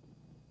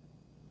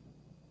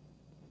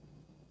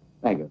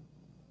 Thank you.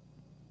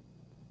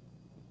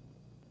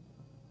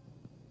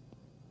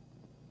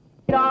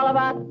 It's all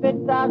about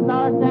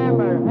 $50,000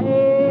 hammer.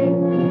 Hey.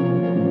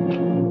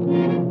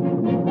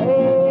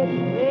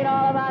 Hey, it's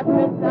all about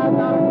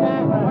 $50,000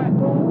 hammer.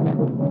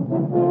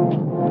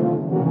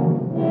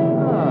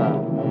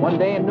 One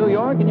day in New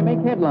York and you make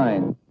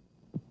headlines.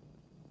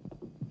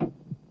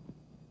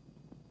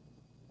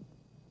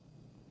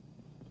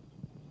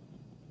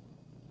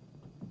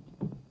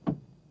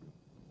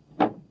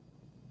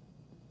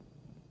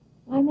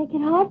 Why make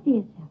it hard for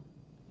yourself?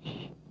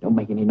 Shh, don't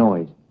make any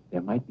noise.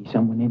 There might be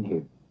someone in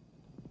here.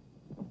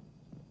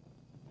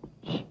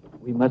 Shh,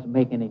 we mustn't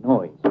make any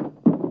noise.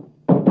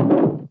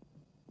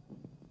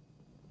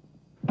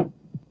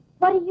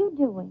 What are you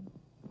doing?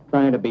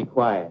 Trying to be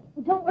quiet.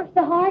 Well, don't work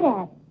so hard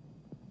at it.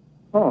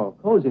 Oh,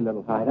 cozy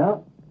little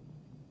hideout.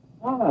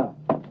 Ah,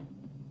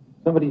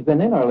 somebody's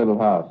been in our little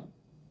house.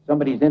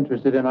 Somebody's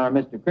interested in our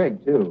Mr.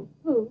 Craig, too.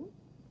 Who?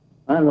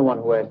 I'm the one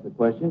who asked the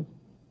questions.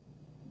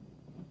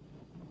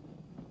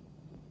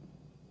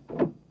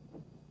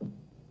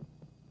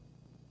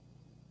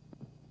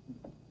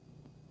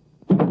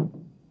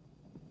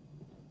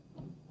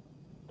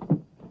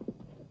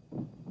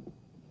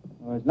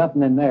 Well, there's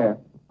nothing in there.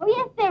 Oh,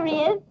 yes, there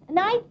is. An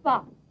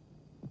icebox.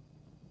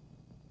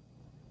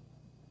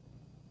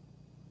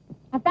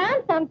 I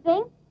found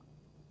something.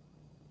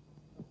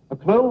 A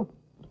clue?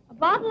 A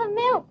bottle of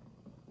milk.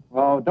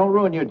 Oh, don't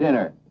ruin your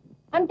dinner.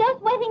 I'm just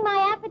whetting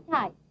my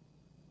appetite.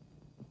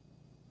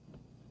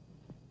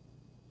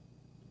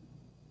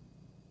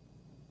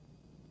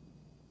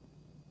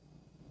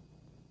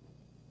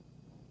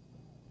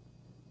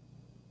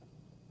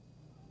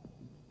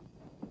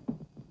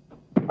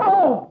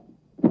 Oh!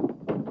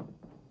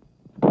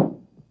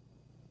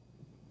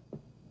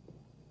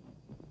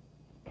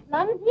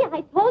 Clumsy,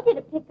 I told you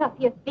to pick up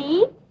your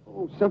feet.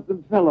 Oh,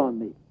 something fell on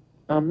me.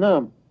 I'm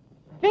numb.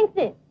 Drink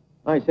this.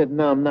 I said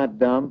numb, not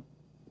dumb.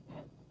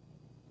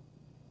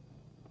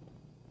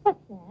 What's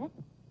that?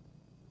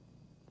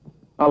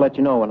 I'll let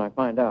you know when I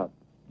find out.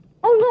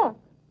 Oh,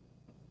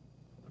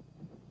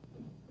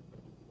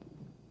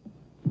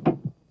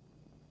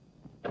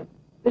 look.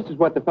 This is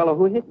what the fellow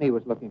who hit me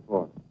was looking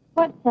for.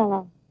 What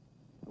fellow?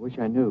 I wish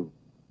I knew.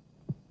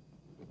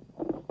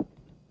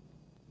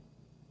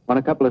 Want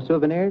a couple of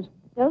souvenirs?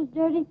 Those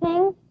dirty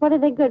things? What are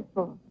they good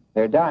for?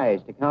 They're dies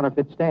to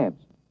counterfeit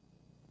stamps.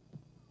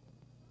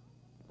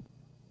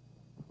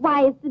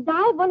 Why, it's the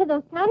die of one of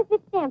those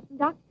counterfeit stamps from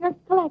Dr. Kirk's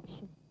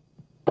collection.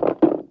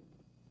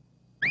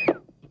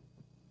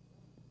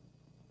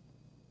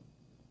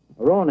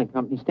 A Rowan and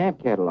Company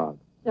stamp catalog.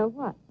 So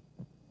what?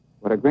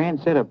 What a grand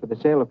setup for the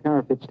sale of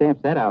counterfeit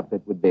stamps that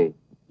outfit would be.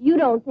 You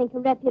don't think a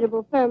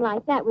reputable firm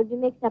like that would be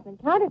mixed up in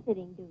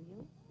counterfeiting, do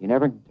you? You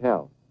never can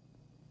tell.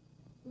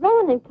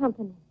 Rowan and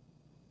Company.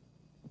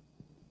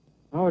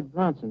 Howard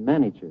Bronson,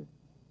 manager.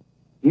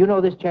 Do you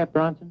know this chap,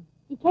 Bronson?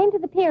 He came to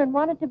the pier and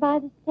wanted to buy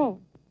the stamp.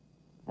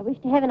 I wish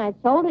to heaven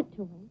I'd sold it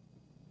to him.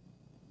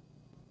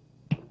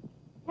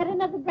 Had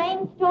another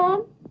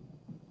brainstorm?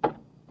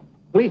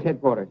 Police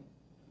headquarters.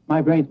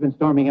 My brain's been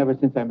storming ever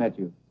since I met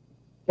you.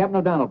 Captain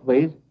O'Donnell,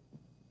 please.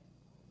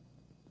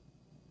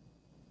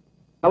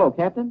 Hello,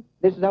 Captain.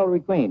 This is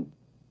Ellery Queen.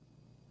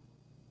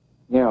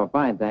 Yeah,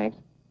 fine, thanks.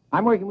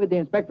 I'm working with the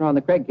inspector on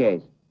the Craig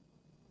case.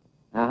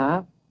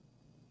 Uh-huh.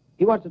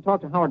 He wants to talk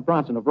to Howard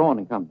Bronson of Rowan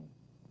and Company.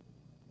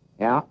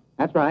 Yeah,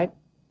 that's right.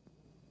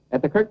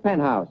 At the Kirk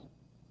penthouse.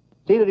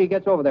 See that he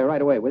gets over there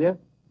right away, will you?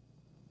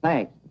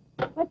 Thanks.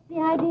 What's the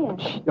idea?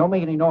 Shh, don't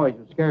make any noise.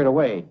 You'll scare it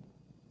away.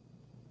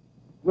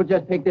 We'll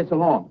just take this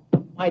along.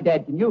 My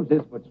dad can use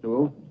this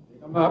footstool.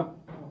 Pick 'em up.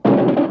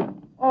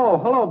 Oh,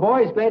 hello,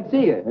 boys. Glad to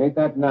see you. Ain't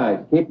that nice?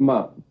 Keep 'em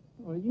up.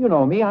 Well, you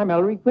know me. I'm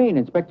Ellery Queen,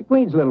 Inspector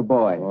Queen's little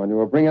boy. Oh, and you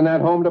were bringing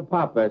that home to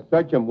Papa.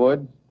 Search 'em,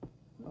 Woods.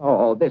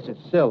 Oh, this is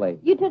silly.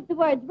 You took the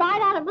words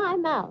right out of my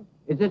mouth.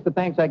 Is this the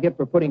thanks I get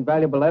for putting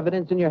valuable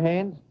evidence in your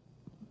hands?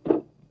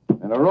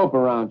 And a rope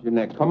around your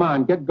neck. Come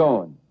on, get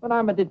going. But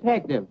I'm a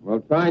detective.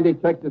 Well, try and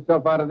detect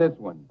yourself out of this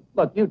one.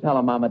 Look, you tell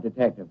him I'm a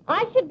detective.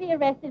 I should be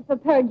arrested for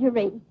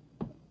perjury.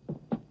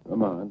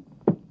 Come on.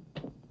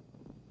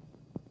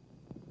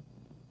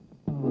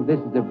 Oh, this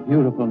is a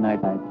beautiful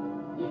night.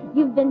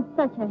 You've been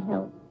such a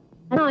help.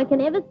 And how I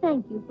can ever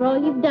thank you for all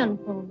you've done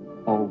for me.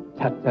 Oh,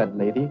 tut-tut,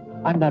 lady.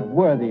 I'm not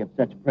worthy of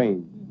such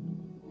praise.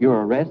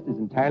 Your arrest is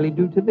entirely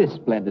due to this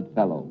splendid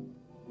fellow.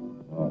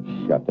 Oh,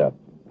 shut up.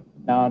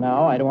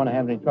 No, I don't want to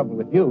have any trouble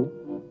with you.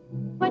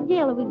 What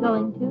jail are we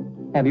going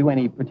to? Have you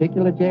any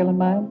particular jail in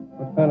mind?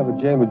 What kind of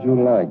a jail would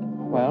you like?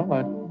 Well,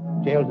 what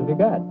jails have you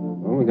got?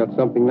 Well, we got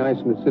something nice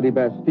in the city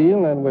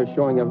Bastille, and we're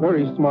showing a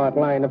very smart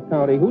line of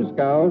county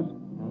hoosegows.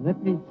 Now,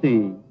 let me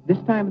see. This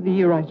time of the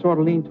year, I sort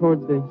of lean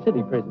towards the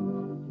city prisons.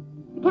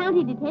 The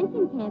county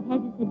detention camp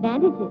has its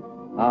advantages.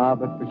 Ah,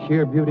 but for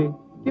sheer beauty,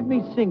 give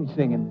me Sing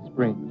Sing in the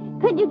spring.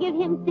 Could you give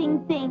him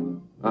Sing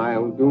Sing?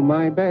 I'll do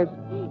my best.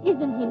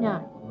 Isn't he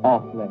nice?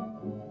 Awfully.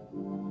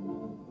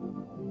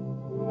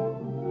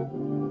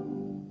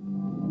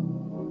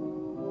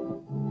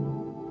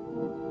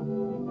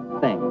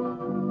 Thanks.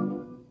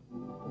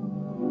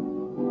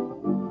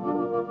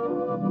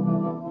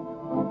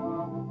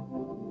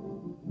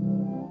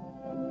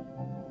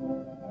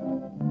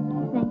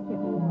 Thank you.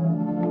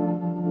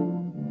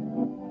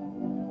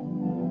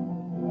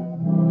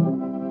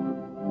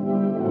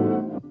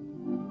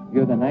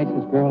 You're the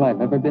nicest girl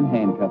I've ever been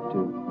handcuffed to.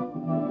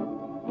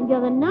 And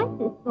you're the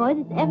nicest boy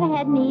that's ever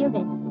had me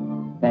arrested.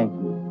 Thank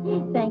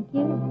you. Thank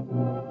you.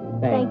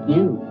 Thank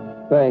you.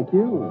 Thank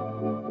you.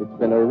 It's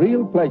been a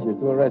real pleasure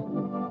to arrest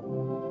you.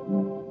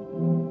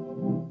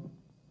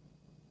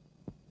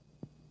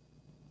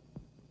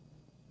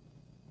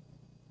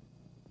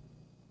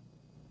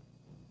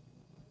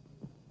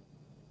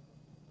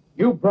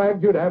 You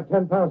bragged you'd have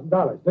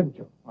 $10,000, didn't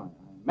you? I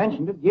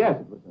mentioned it, yes.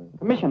 It was a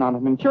commission on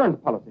an insurance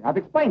policy. I've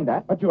explained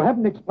that. But you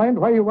haven't explained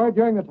where you were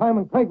during the time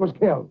when Craig was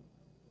killed.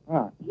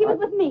 He was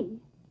with me,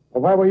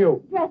 Well, where were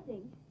you?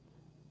 dressing.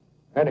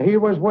 And he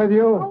was with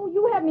you? Oh,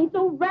 you have me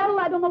so rattled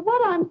I don't know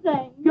what I'm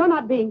saying. You're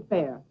not being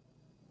fair.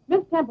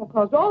 Miss Temple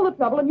caused all the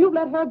trouble, and you've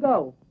let her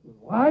go.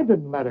 Well, I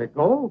didn't let her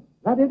go.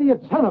 That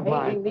idiot son of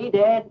mine. me,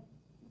 Dad?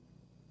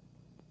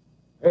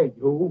 Hey,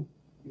 you.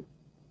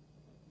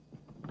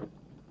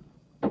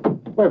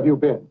 Where have you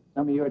been?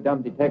 Some of your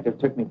dumb detectives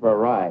took me for a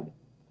ride.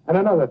 And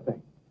another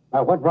thing.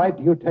 By what right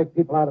do you take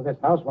people out of this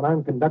house when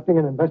I'm conducting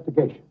an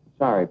investigation?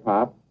 Sorry,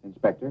 Pop,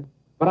 Inspector,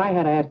 but I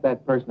had to ask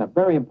that person a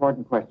very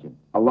important question,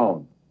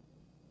 alone.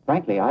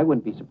 Frankly, I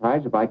wouldn't be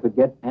surprised if I could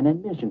get an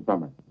admission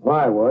from her. Well,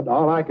 I would.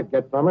 All I could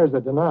get from her is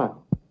a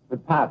denial.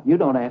 But, Pop, you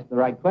don't ask the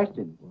right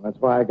questions. Well,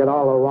 that's why I get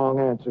all the wrong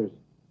answers.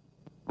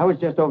 I was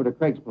just over to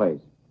Craig's place.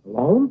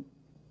 Alone?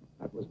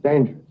 That was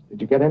dangerous.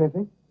 Did you get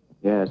anything?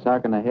 Yeah, a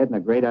sock in the head and a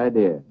great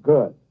idea.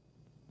 Good.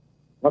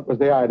 What was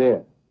the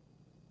idea?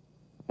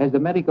 Has the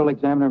medical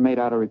examiner made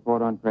out a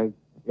report on Craig?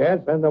 Yes,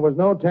 and there was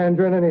no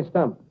tangerine in his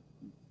stomach.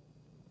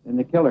 Then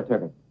the killer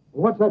took it.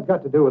 What's that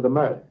got to do with the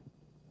murder?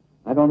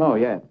 I don't know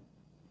yet.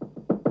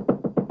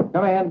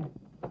 Come in.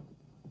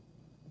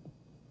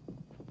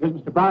 Here's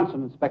Mr.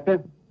 Bronson,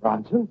 Inspector.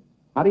 Bronson?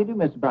 How do you do,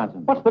 Mr.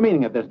 Bronson? What's the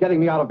meaning of this?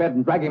 Getting me out of bed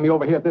and dragging me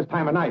over here at this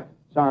time of night?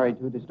 Sorry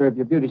to disturb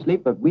your beauty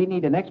sleep, but we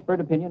need an expert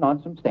opinion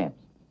on some stamps.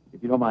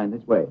 If you don't mind,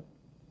 this way.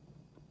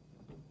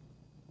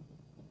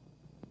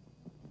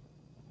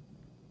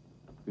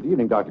 Good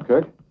evening, Dr.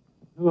 Kirk.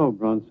 Hello,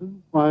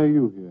 Bronson. Why are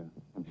you here?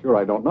 I'm sure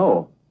I don't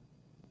know.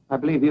 I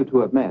believe you two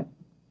have met.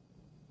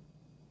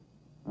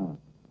 Oh,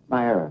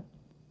 my error.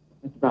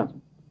 Mr.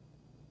 Bronson.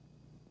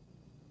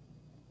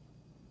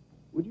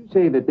 Would you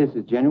say that this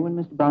is genuine,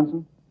 Mr.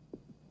 Bronson?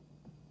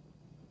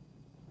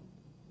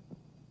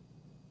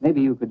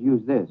 Maybe you could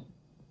use this.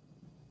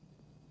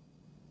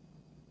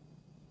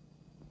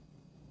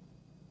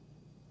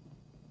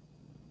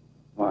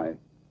 Why,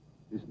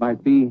 this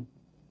might be...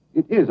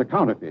 It is a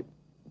counterfeit.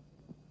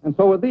 And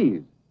so are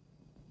these.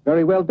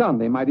 Very well done.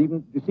 They might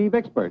even deceive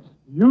experts.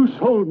 You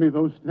sold me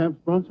those stamps,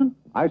 Bronson.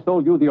 I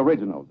sold you the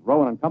originals.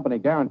 Rowan and Company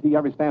guarantee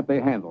every stamp they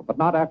handle, but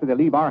not after they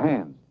leave our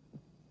hands.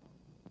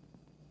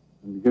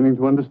 I'm beginning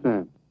to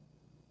understand.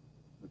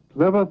 A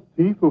clever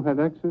thief who had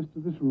access to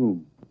this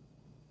room.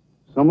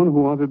 Someone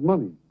who wanted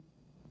money.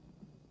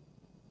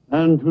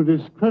 And to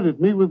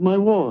discredit me with my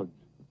wards.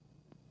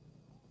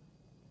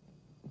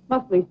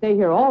 Must we stay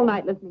here all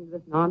night listening to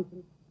this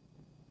nonsense?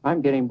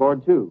 I'm getting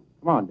bored, too.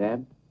 Come on,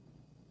 Dad.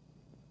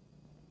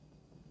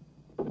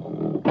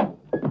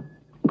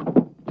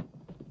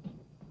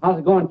 How's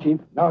it going, Chief?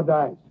 No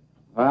dice.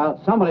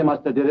 Well, somebody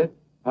must have did it.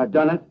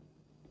 Done it.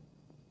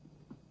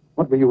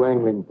 What were you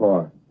angling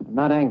for? I'm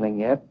not angling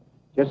yet.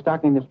 Just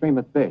stocking the stream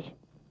of fish.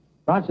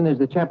 Bronson is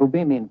the chap who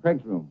beat me in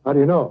Craig's room. How do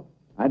you know?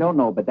 I don't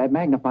know, but that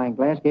magnifying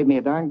glass gave me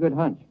a darn good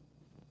hunch.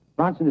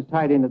 Bronson is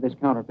tied into this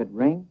counterfeit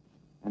ring,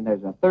 and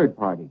there's a third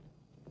party.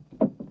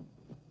 If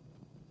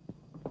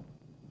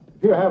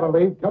you have a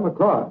lead, come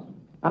across.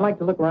 I'd like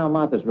to look around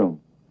Martha's room.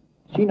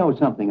 She knows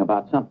something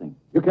about something.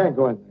 You can't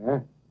go in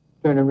there.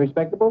 Turning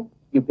respectable?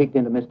 You peeked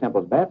into Miss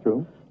Temple's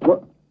bathroom.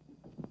 What?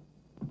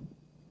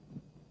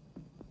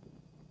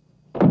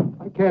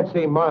 I can't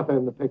see Martha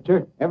in the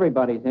picture.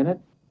 Everybody's in it.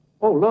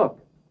 Oh, look.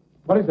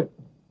 What is it?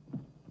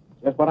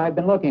 Just what I've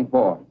been looking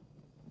for.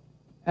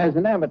 As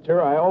an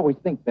amateur, I always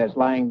think best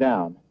lying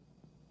down.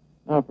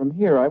 Now, from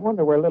here, I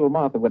wonder where little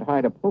Martha would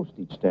hide a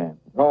postage stamp.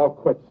 Oh,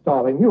 quit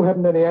stalling. You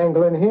haven't any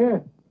angle in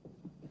here.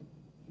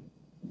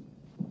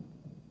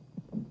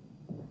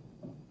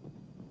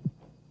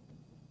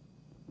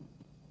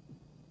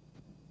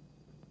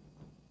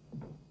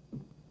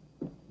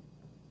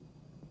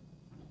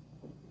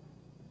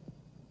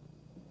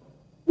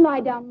 Lie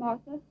down,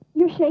 Martha.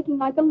 You're shaking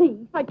like a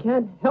leaf. I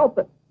can't help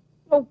it.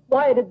 Oh,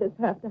 why did this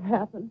have to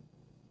happen?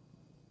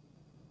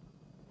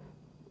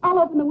 I'll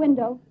open the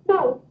window.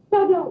 No,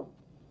 no.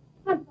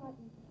 I'm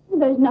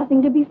frightened. There's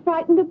nothing to be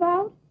frightened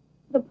about.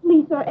 The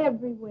police are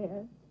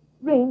everywhere.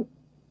 Ring,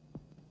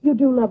 you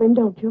do love him,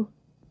 don't you?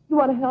 You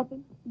want to help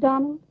him?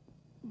 Donald?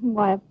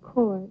 Why, of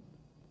course.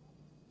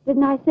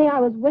 Didn't I say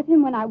I was with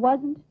him when I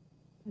wasn't?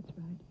 That's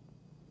right.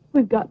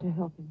 We've got to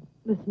help him.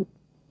 Listen.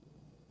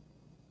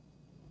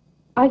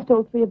 I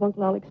stole 3 of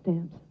Uncle Alec's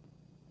stamps.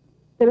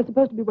 They were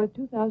supposed to be worth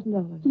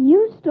 $2,000.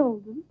 You stole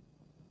them?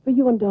 For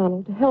you and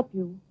Donald, to help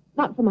you,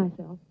 not for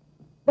myself.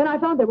 Then I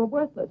found they were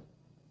worthless.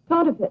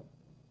 Counterfeit.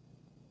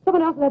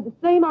 Someone else had the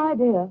same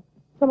idea.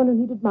 Someone who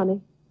needed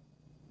money.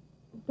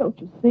 Don't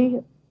you see?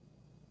 It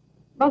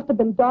must have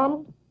been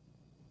Donald.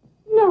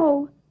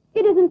 No,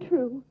 it isn't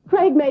true.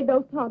 Craig made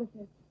those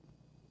counterfeits.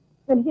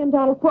 Then he and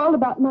Donald quarreled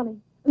about money.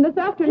 And this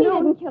afternoon... He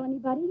didn't kill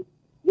anybody.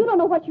 You don't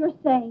know what you're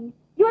saying.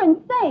 You're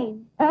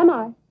insane. Am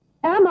I?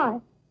 Am I?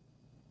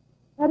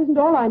 That isn't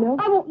all I know.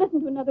 I won't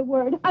listen to another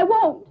word. I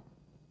won't.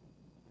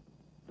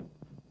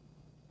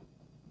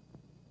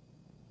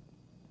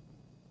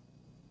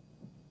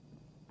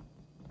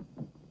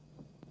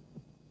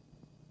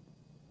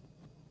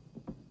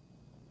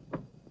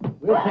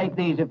 We'll take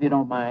these if you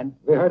don't mind.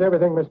 We heard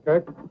everything, Miss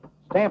Kirk.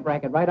 Stamp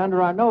racket right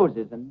under our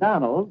noses. And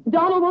Donald,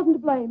 Donald wasn't to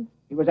blame.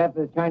 he was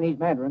after the Chinese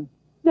Mandarin.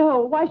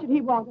 No, why should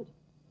he want it?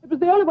 It was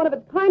the only one of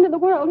its kind in the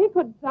world. He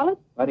couldn't sell it.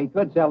 But he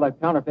could sell the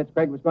counterfeits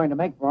Craig was going to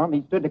make for him.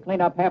 He stood to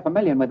clean up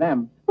 $500,000 with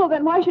them. Well,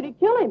 then why should he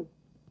kill him?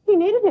 He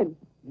needed him.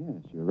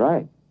 Yes, you're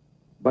right.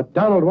 But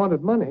Donald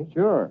wanted money.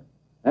 Sure.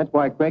 That's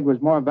why Craig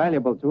was more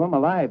valuable to him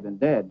alive than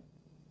dead.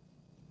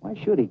 Why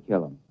should he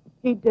kill him?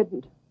 He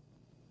didn't.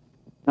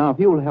 Now, if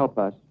you'll help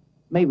us,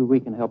 maybe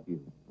we can help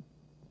you.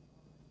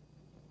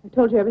 I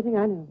told you everything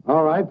I know.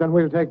 All right, then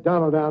we'll take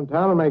Donald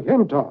downtown and make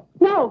him talk.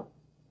 No.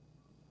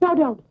 No,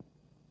 don't.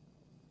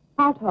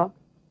 I'll talk.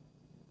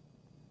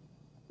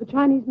 The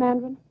Chinese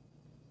Mandarin.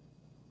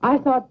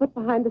 I saw it put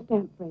behind the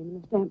stamp frame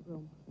in the stamp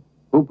room.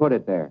 Who put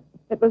it there?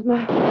 It was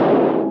my...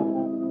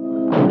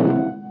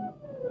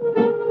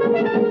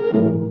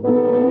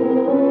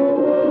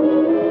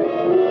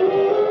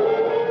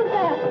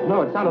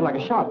 No, it sounded like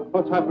a shot.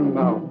 What's happened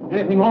now?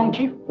 Anything wrong,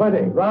 Chief?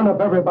 Plenty. Round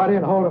up everybody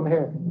and hold them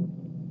here.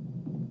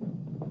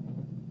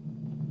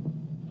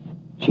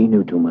 She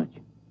knew too much.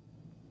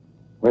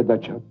 Where'd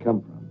that shot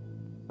come from?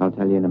 I'll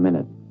tell you in a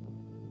minute.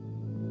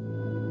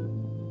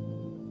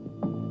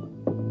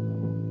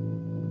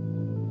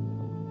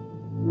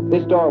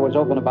 This door was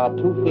open about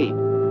 2 feet.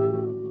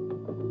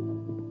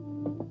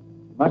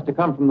 Must have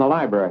come from the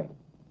library.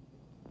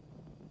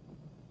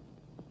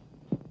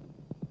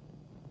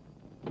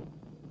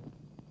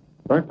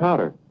 Burnt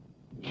powder.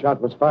 The shot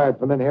was fired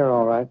from in here,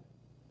 all right.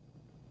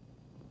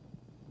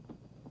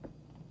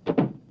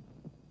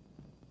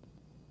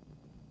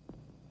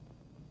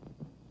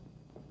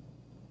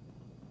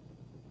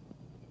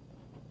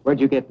 Where'd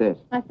you get this?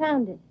 I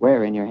found it.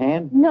 Where, in your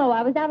hand? No,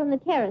 I was out on the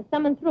terrace.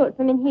 Someone threw it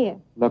from in here.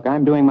 Look,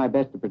 I'm doing my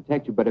best to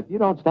protect you, but if you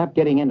don't stop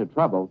getting into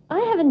trouble... I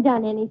haven't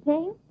done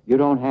anything. You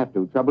don't have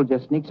to. Trouble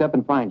just sneaks up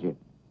and finds you.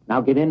 Now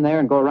get in there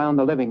and go around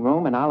the living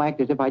room, and I'll act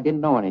as if I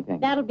didn't know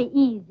anything. That'll be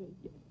easy.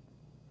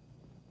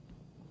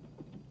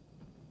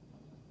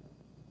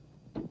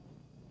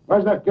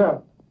 Where's that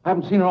girl? I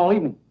haven't seen her all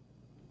evening.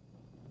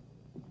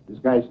 This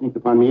guy sneaked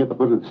upon me at the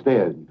foot of the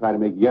stairs and tried to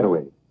make a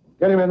getaway.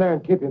 Get him in there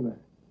and keep him there.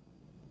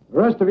 The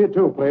rest of you,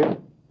 too, please.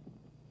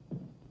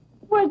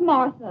 Where's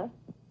Martha?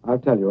 I'll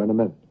tell you in a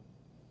minute.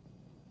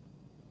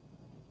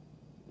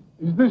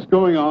 Is this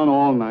going on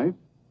all night?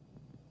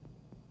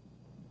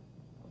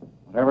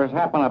 Whatever's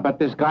happened, I bet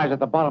this guy's at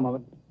the bottom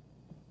of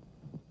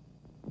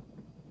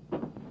it.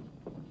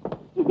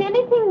 Is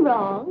anything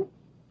wrong?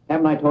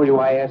 Haven't I told you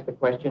why I asked the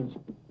questions?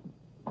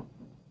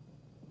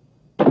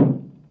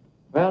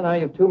 Well, now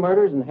you have 2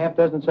 murders and half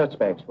dozen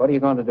suspects. What are you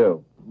going to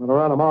do? I'm going to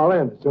run them all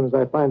in as soon as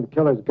I find the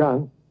killer's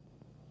gun.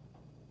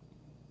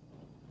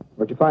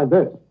 Where'd you find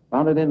this?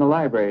 Found it in the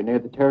library near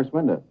the terrace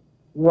window.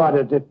 What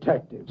a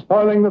detective.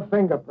 Spoiling the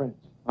fingerprints.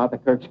 Arthur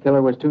Kirk's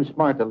killer was too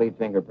smart to leave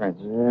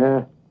fingerprints.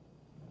 Yeah.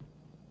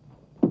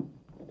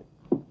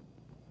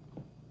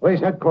 Police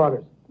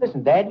headquarters.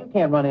 Listen, Dad, you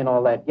can't run in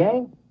all that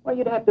gang. Why,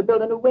 you'd have to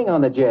build a new wing on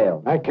the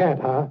jail. I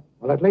can't, huh?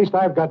 Well, at least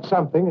I've got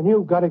something, and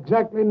you've got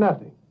exactly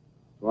nothing.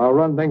 So I'll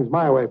run things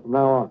my way from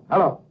now on.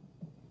 Hello.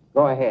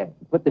 Go ahead.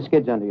 Put the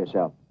skids under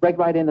yourself. Break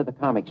right into the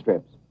comic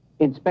strips.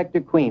 Inspector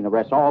Queen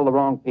arrests all the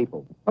wrong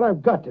people. Well,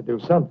 I've got to do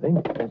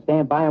something. Then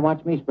stand by and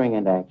watch me spring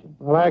into action.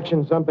 Well,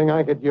 action's something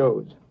I could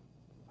use.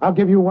 I'll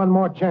give you one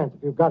more chance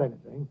if you've got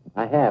anything.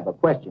 I have. A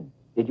question.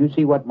 Did you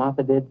see what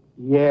Martha did?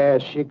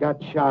 Yes, she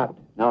got shot.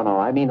 No,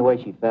 I mean the way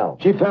she fell.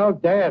 She fell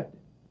dead.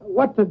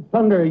 What the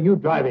thunder are you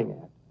driving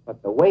at?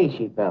 But the way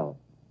she fell.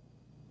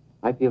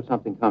 I feel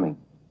something coming.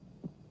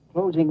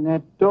 Closing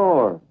that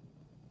door.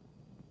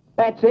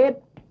 That's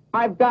it.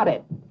 I've got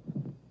it.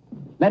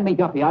 Lend me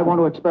Guppy. I want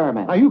to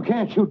experiment. Now, you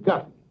can't shoot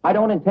Guppy. I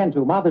don't intend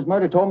to. Martha's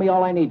murder told me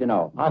all I need to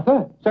know.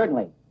 Martha?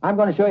 Certainly. I'm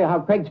going to show you how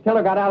Craig's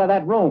killer got out of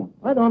that room.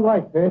 I don't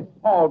like this.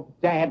 Oh,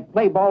 Dad,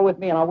 play ball with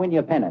me and I'll win you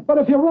a pennant. But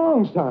if you're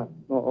wrong, son.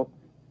 Oh,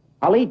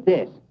 I'll eat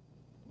this.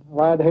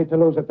 Well, I'd hate to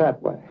lose it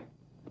that way.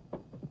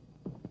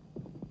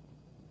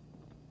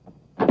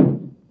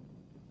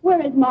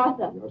 Where is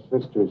Martha? Your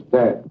sister's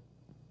dead.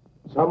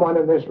 Someone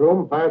in this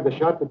room fired the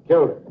shot that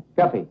killed her.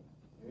 Guffey.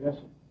 Yes?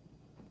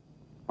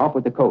 Off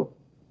with the coat.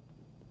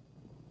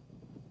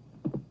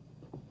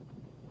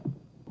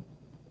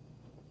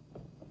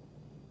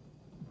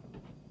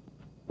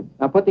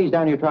 Now put these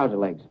down your trouser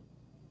legs.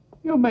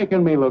 You're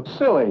making me look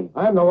silly.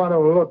 I'm the one who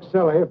will look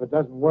silly if it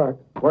doesn't work.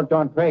 Worked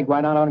on Craig, why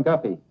not on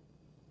Guffey?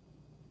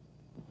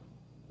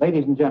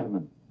 Ladies and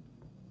gentlemen,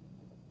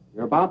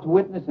 you're about to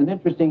witness an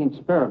interesting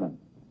experiment.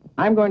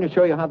 I'm going to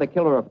show you how the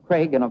killer of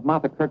Craig and of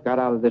Martha Kirk got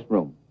out of this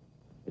room.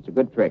 It's a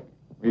good trick.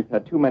 We've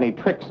had too many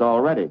tricks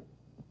already.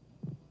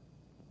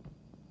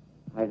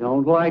 I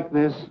don't like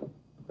this.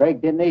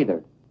 Craig didn't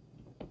either.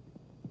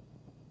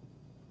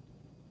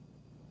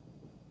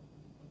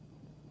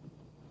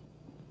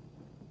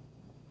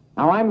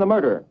 Now, I'm the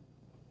murderer.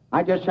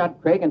 I just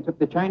shot Craig and took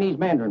the Chinese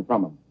Mandarin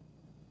from him.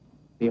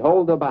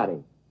 Behold the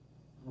body.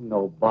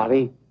 No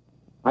body.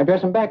 I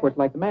dress him backwards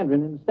like the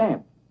Mandarin in the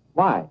stamp.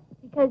 Why?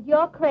 Because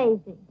you're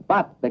crazy.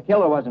 But the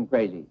killer wasn't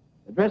crazy.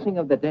 The dressing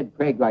of the dead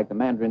Craig like the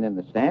Mandarin in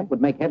the stamp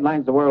would make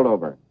headlines the world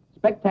over.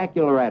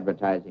 Spectacular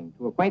advertising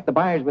to acquaint the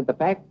buyers with the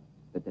fact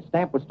that the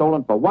stamp was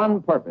stolen for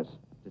one purpose,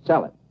 to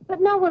sell it.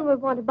 But no one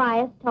would want to buy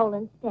a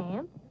stolen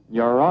stamp.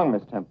 You're wrong,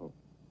 Miss Temple.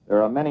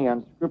 There are many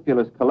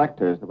unscrupulous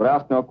collectors that would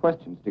ask no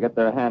questions to get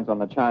their hands on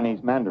the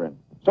Chinese Mandarin.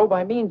 So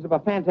by means of a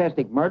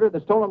fantastic murder,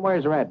 the stolen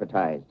wares are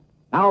advertised.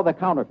 Now the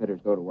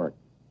counterfeiters go to work.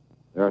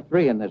 There are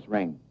 3 in this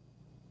ring.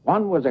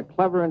 One was a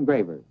clever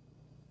engraver.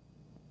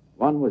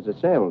 One was a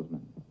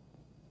salesman.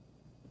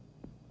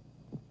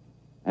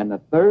 And the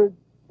third?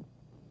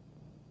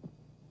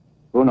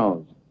 Who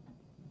knows?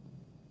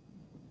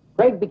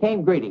 Craig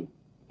became greedy.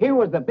 Here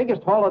was the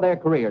biggest haul of their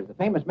careers, the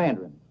famous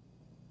Mandarin.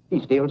 He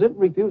steals it and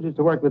refuses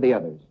to work with the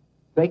others.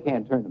 They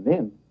can't turn him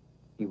in.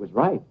 He was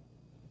right,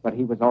 but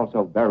he was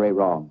also very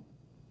wrong.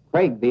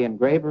 Craig, the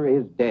engraver,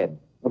 is dead.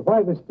 But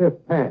why the stiff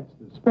pants,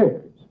 the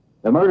spears?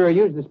 The murderer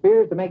used the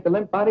spears to make the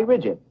limp body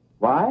rigid.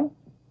 Why?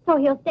 So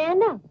he'll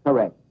stand up.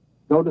 Correct.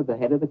 Go to the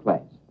head of the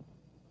class.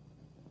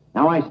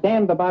 Now I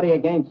stand the body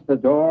against the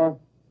door,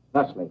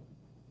 thusly.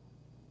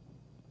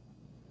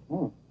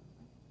 Oh.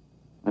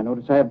 I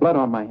notice I have blood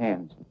on my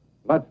hands.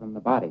 Blood from the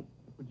body.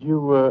 Would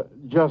you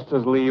just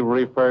as leave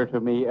refer to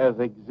me as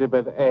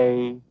Exhibit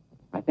A?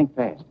 I think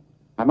fast.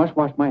 I must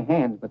wash my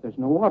hands, but there's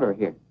no water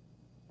here.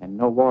 And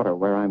no water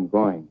where I'm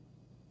going.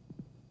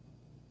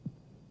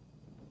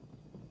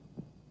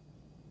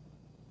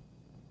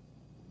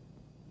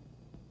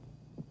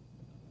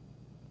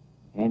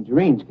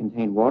 Tangerines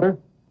contain water.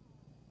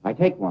 I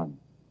take one.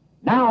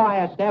 Now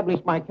I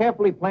establish my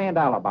carefully planned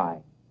alibi.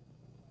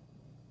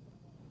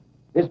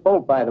 This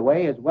bolt, by the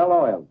way, is well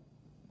oiled.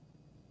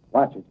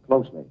 Watch it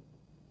closely.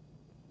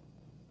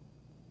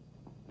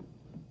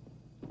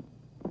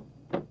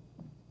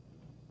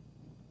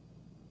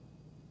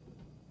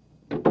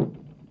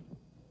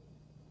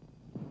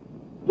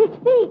 His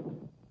feet.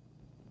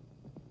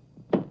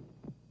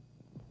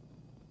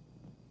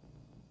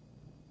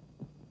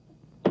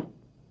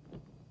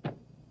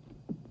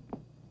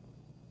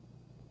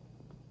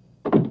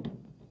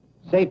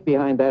 Safe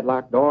behind that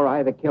locked door,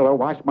 I, the killer,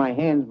 wash my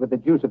hands with the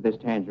juice of this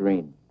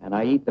tangerine, and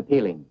I eat the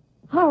peeling.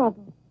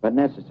 Horrible. But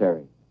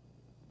necessary.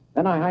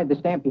 Then I hide the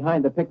stamp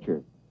behind the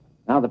picture.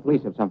 Now the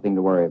police have something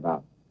to worry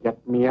about.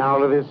 Get me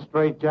out of this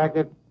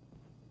straitjacket.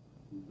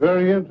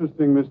 Very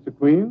interesting, Mr.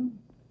 Queen.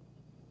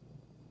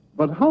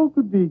 But how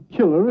could the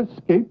killer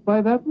escape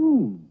by that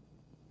room?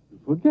 You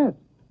forget,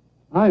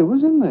 I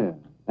was in there.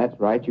 That's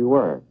right, you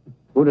were.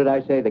 Who did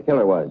I say the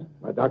killer was?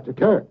 By Dr.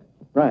 Kirk.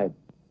 Right.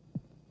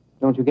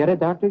 Don't you get it,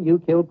 Doctor? You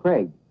killed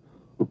Craig.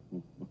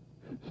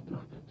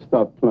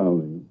 Stop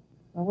clowning.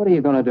 Now, what are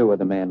you going to do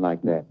with a man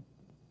like that?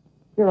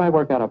 Here I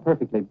work out a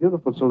perfectly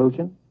beautiful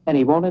solution, and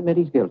he won't admit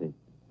he's guilty.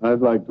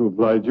 I'd like to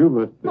oblige you,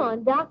 but... Come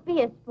on, Doc,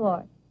 be a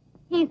sport.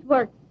 He's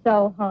worked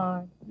so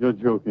hard. You're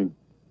joking.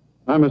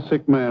 I'm a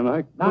sick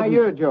man. Now,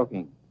 you're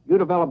joking. You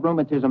develop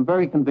rheumatism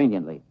very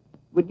conveniently.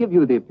 It would give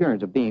you the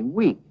appearance of being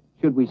weak,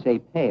 should we say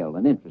pale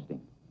and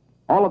interesting.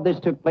 All of this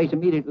took place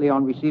immediately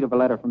on receipt of a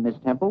letter from Miss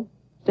Temple,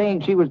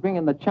 saying she was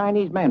bringing the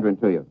Chinese Mandarin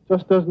to you.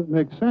 Just doesn't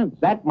make sense.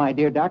 That, my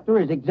dear doctor,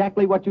 is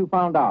exactly what you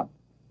found out.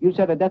 You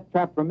set a death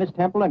trap for Miss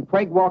Temple, and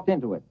Craig walked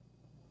into it.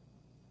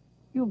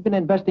 You've been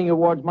investing your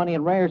ward's money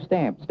in rare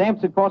stamps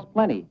that cost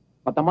plenty,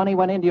 but the money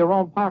went into your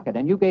own pocket,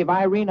 and you gave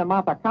Irene and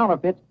Martha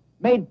counterfeits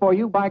made for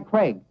you by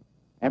Craig.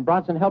 And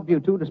Bronson helped you,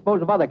 too,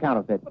 dispose of other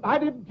counterfeits. But I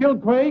didn't kill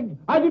Craig.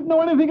 I didn't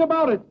know anything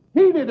about it.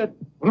 He did it.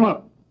 Put him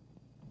up.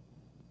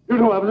 You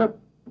two, officer.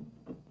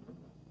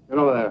 Get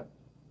over there.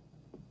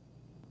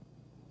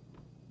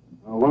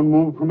 Now, one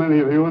move from any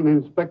of you, and the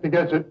inspector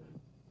gets it.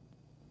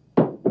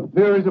 Your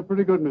theories are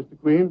pretty good, Mr.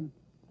 Queen.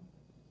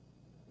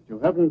 But you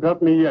haven't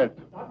got me yet.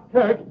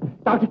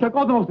 Dr. Kirk,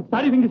 all the most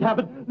exciting thing has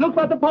happened. Look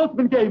what the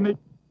postman gave me.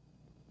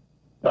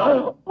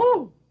 Oh!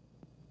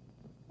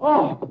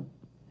 Oh!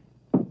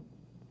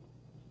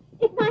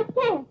 It's my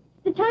staff,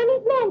 the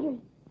Chinese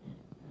Mandarin.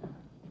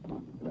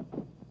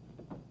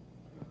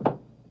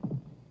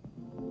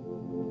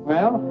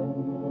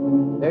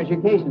 Well, there's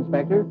your case,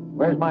 Inspector.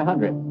 Where's my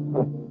 100?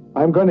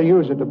 I'm going to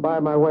use it to buy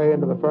my way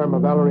into the firm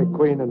of Ellery,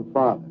 Queen, and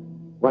Father.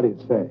 What do you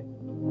say?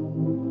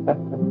 A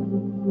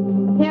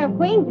pair of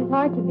queens is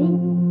hard to beat.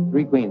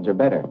 3 queens are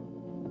better.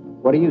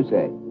 What do you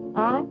say?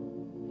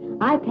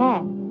 I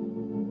pass.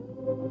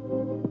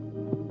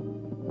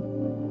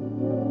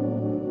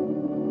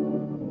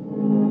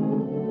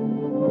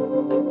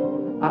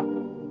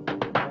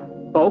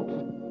 Folks,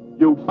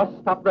 you must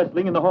stop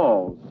wrestling in the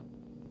halls.